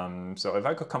 Okay. So if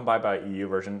I could come by EU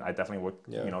version, I definitely would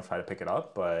try to pick it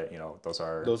up. But those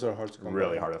are hard to come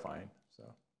really by. hard to find. So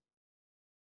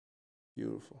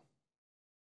beautiful.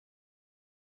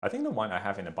 I think the one I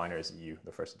have in the binder is EU,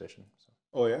 the first edition. So.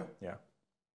 Oh yeah. Yeah.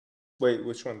 Wait,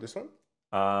 which one? This one?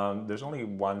 There's only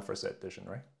one first edition,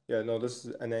 right? Yeah, no, this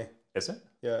is NA. Is it?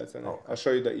 Yeah, it's NA. Oh, okay. I'll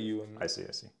show you the EU one. I see.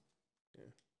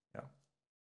 Yeah.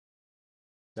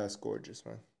 That's gorgeous,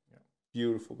 man. Yeah.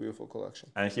 Beautiful, beautiful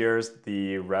collection. And here's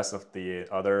the rest of the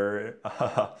other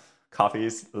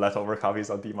copies, leftover copies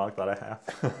of DMOC that I have.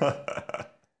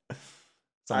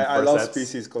 I love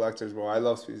species collectors, bro. I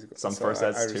love species collectors. Some first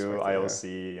sets too,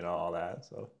 IOC, all that.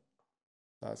 So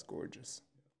that's gorgeous.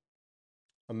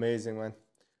 Amazing, man.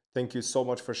 Thank you so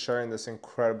much for sharing this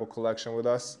incredible collection with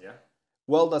us. Yeah.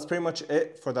 Well, that's pretty much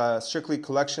it for the Strictly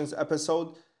Collections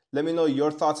episode. Let me know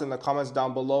your thoughts in the comments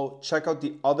down below. Check out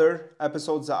the other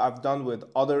episodes that I've done with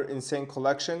other insane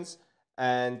collections.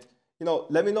 And,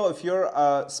 let me know if you're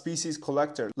a species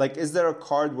collector. Like, is there a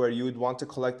card where you would want to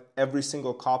collect every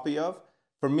single copy of?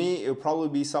 For me, it would probably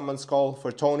be Summon Skull.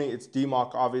 For Tony, it's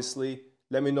DMOC, obviously.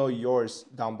 Let me know yours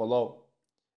down below.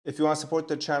 If you want to support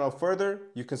the channel further,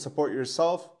 you can support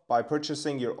yourself by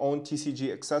purchasing your own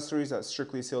TCG accessories at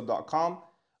strictlysealedinc.com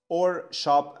or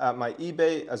shop at my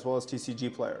eBay as well as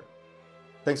TCG Player.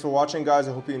 Thanks for watching, guys.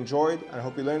 I hope you enjoyed and I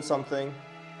hope you learned something.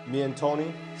 Me and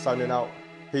Tony signing out.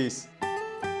 Peace.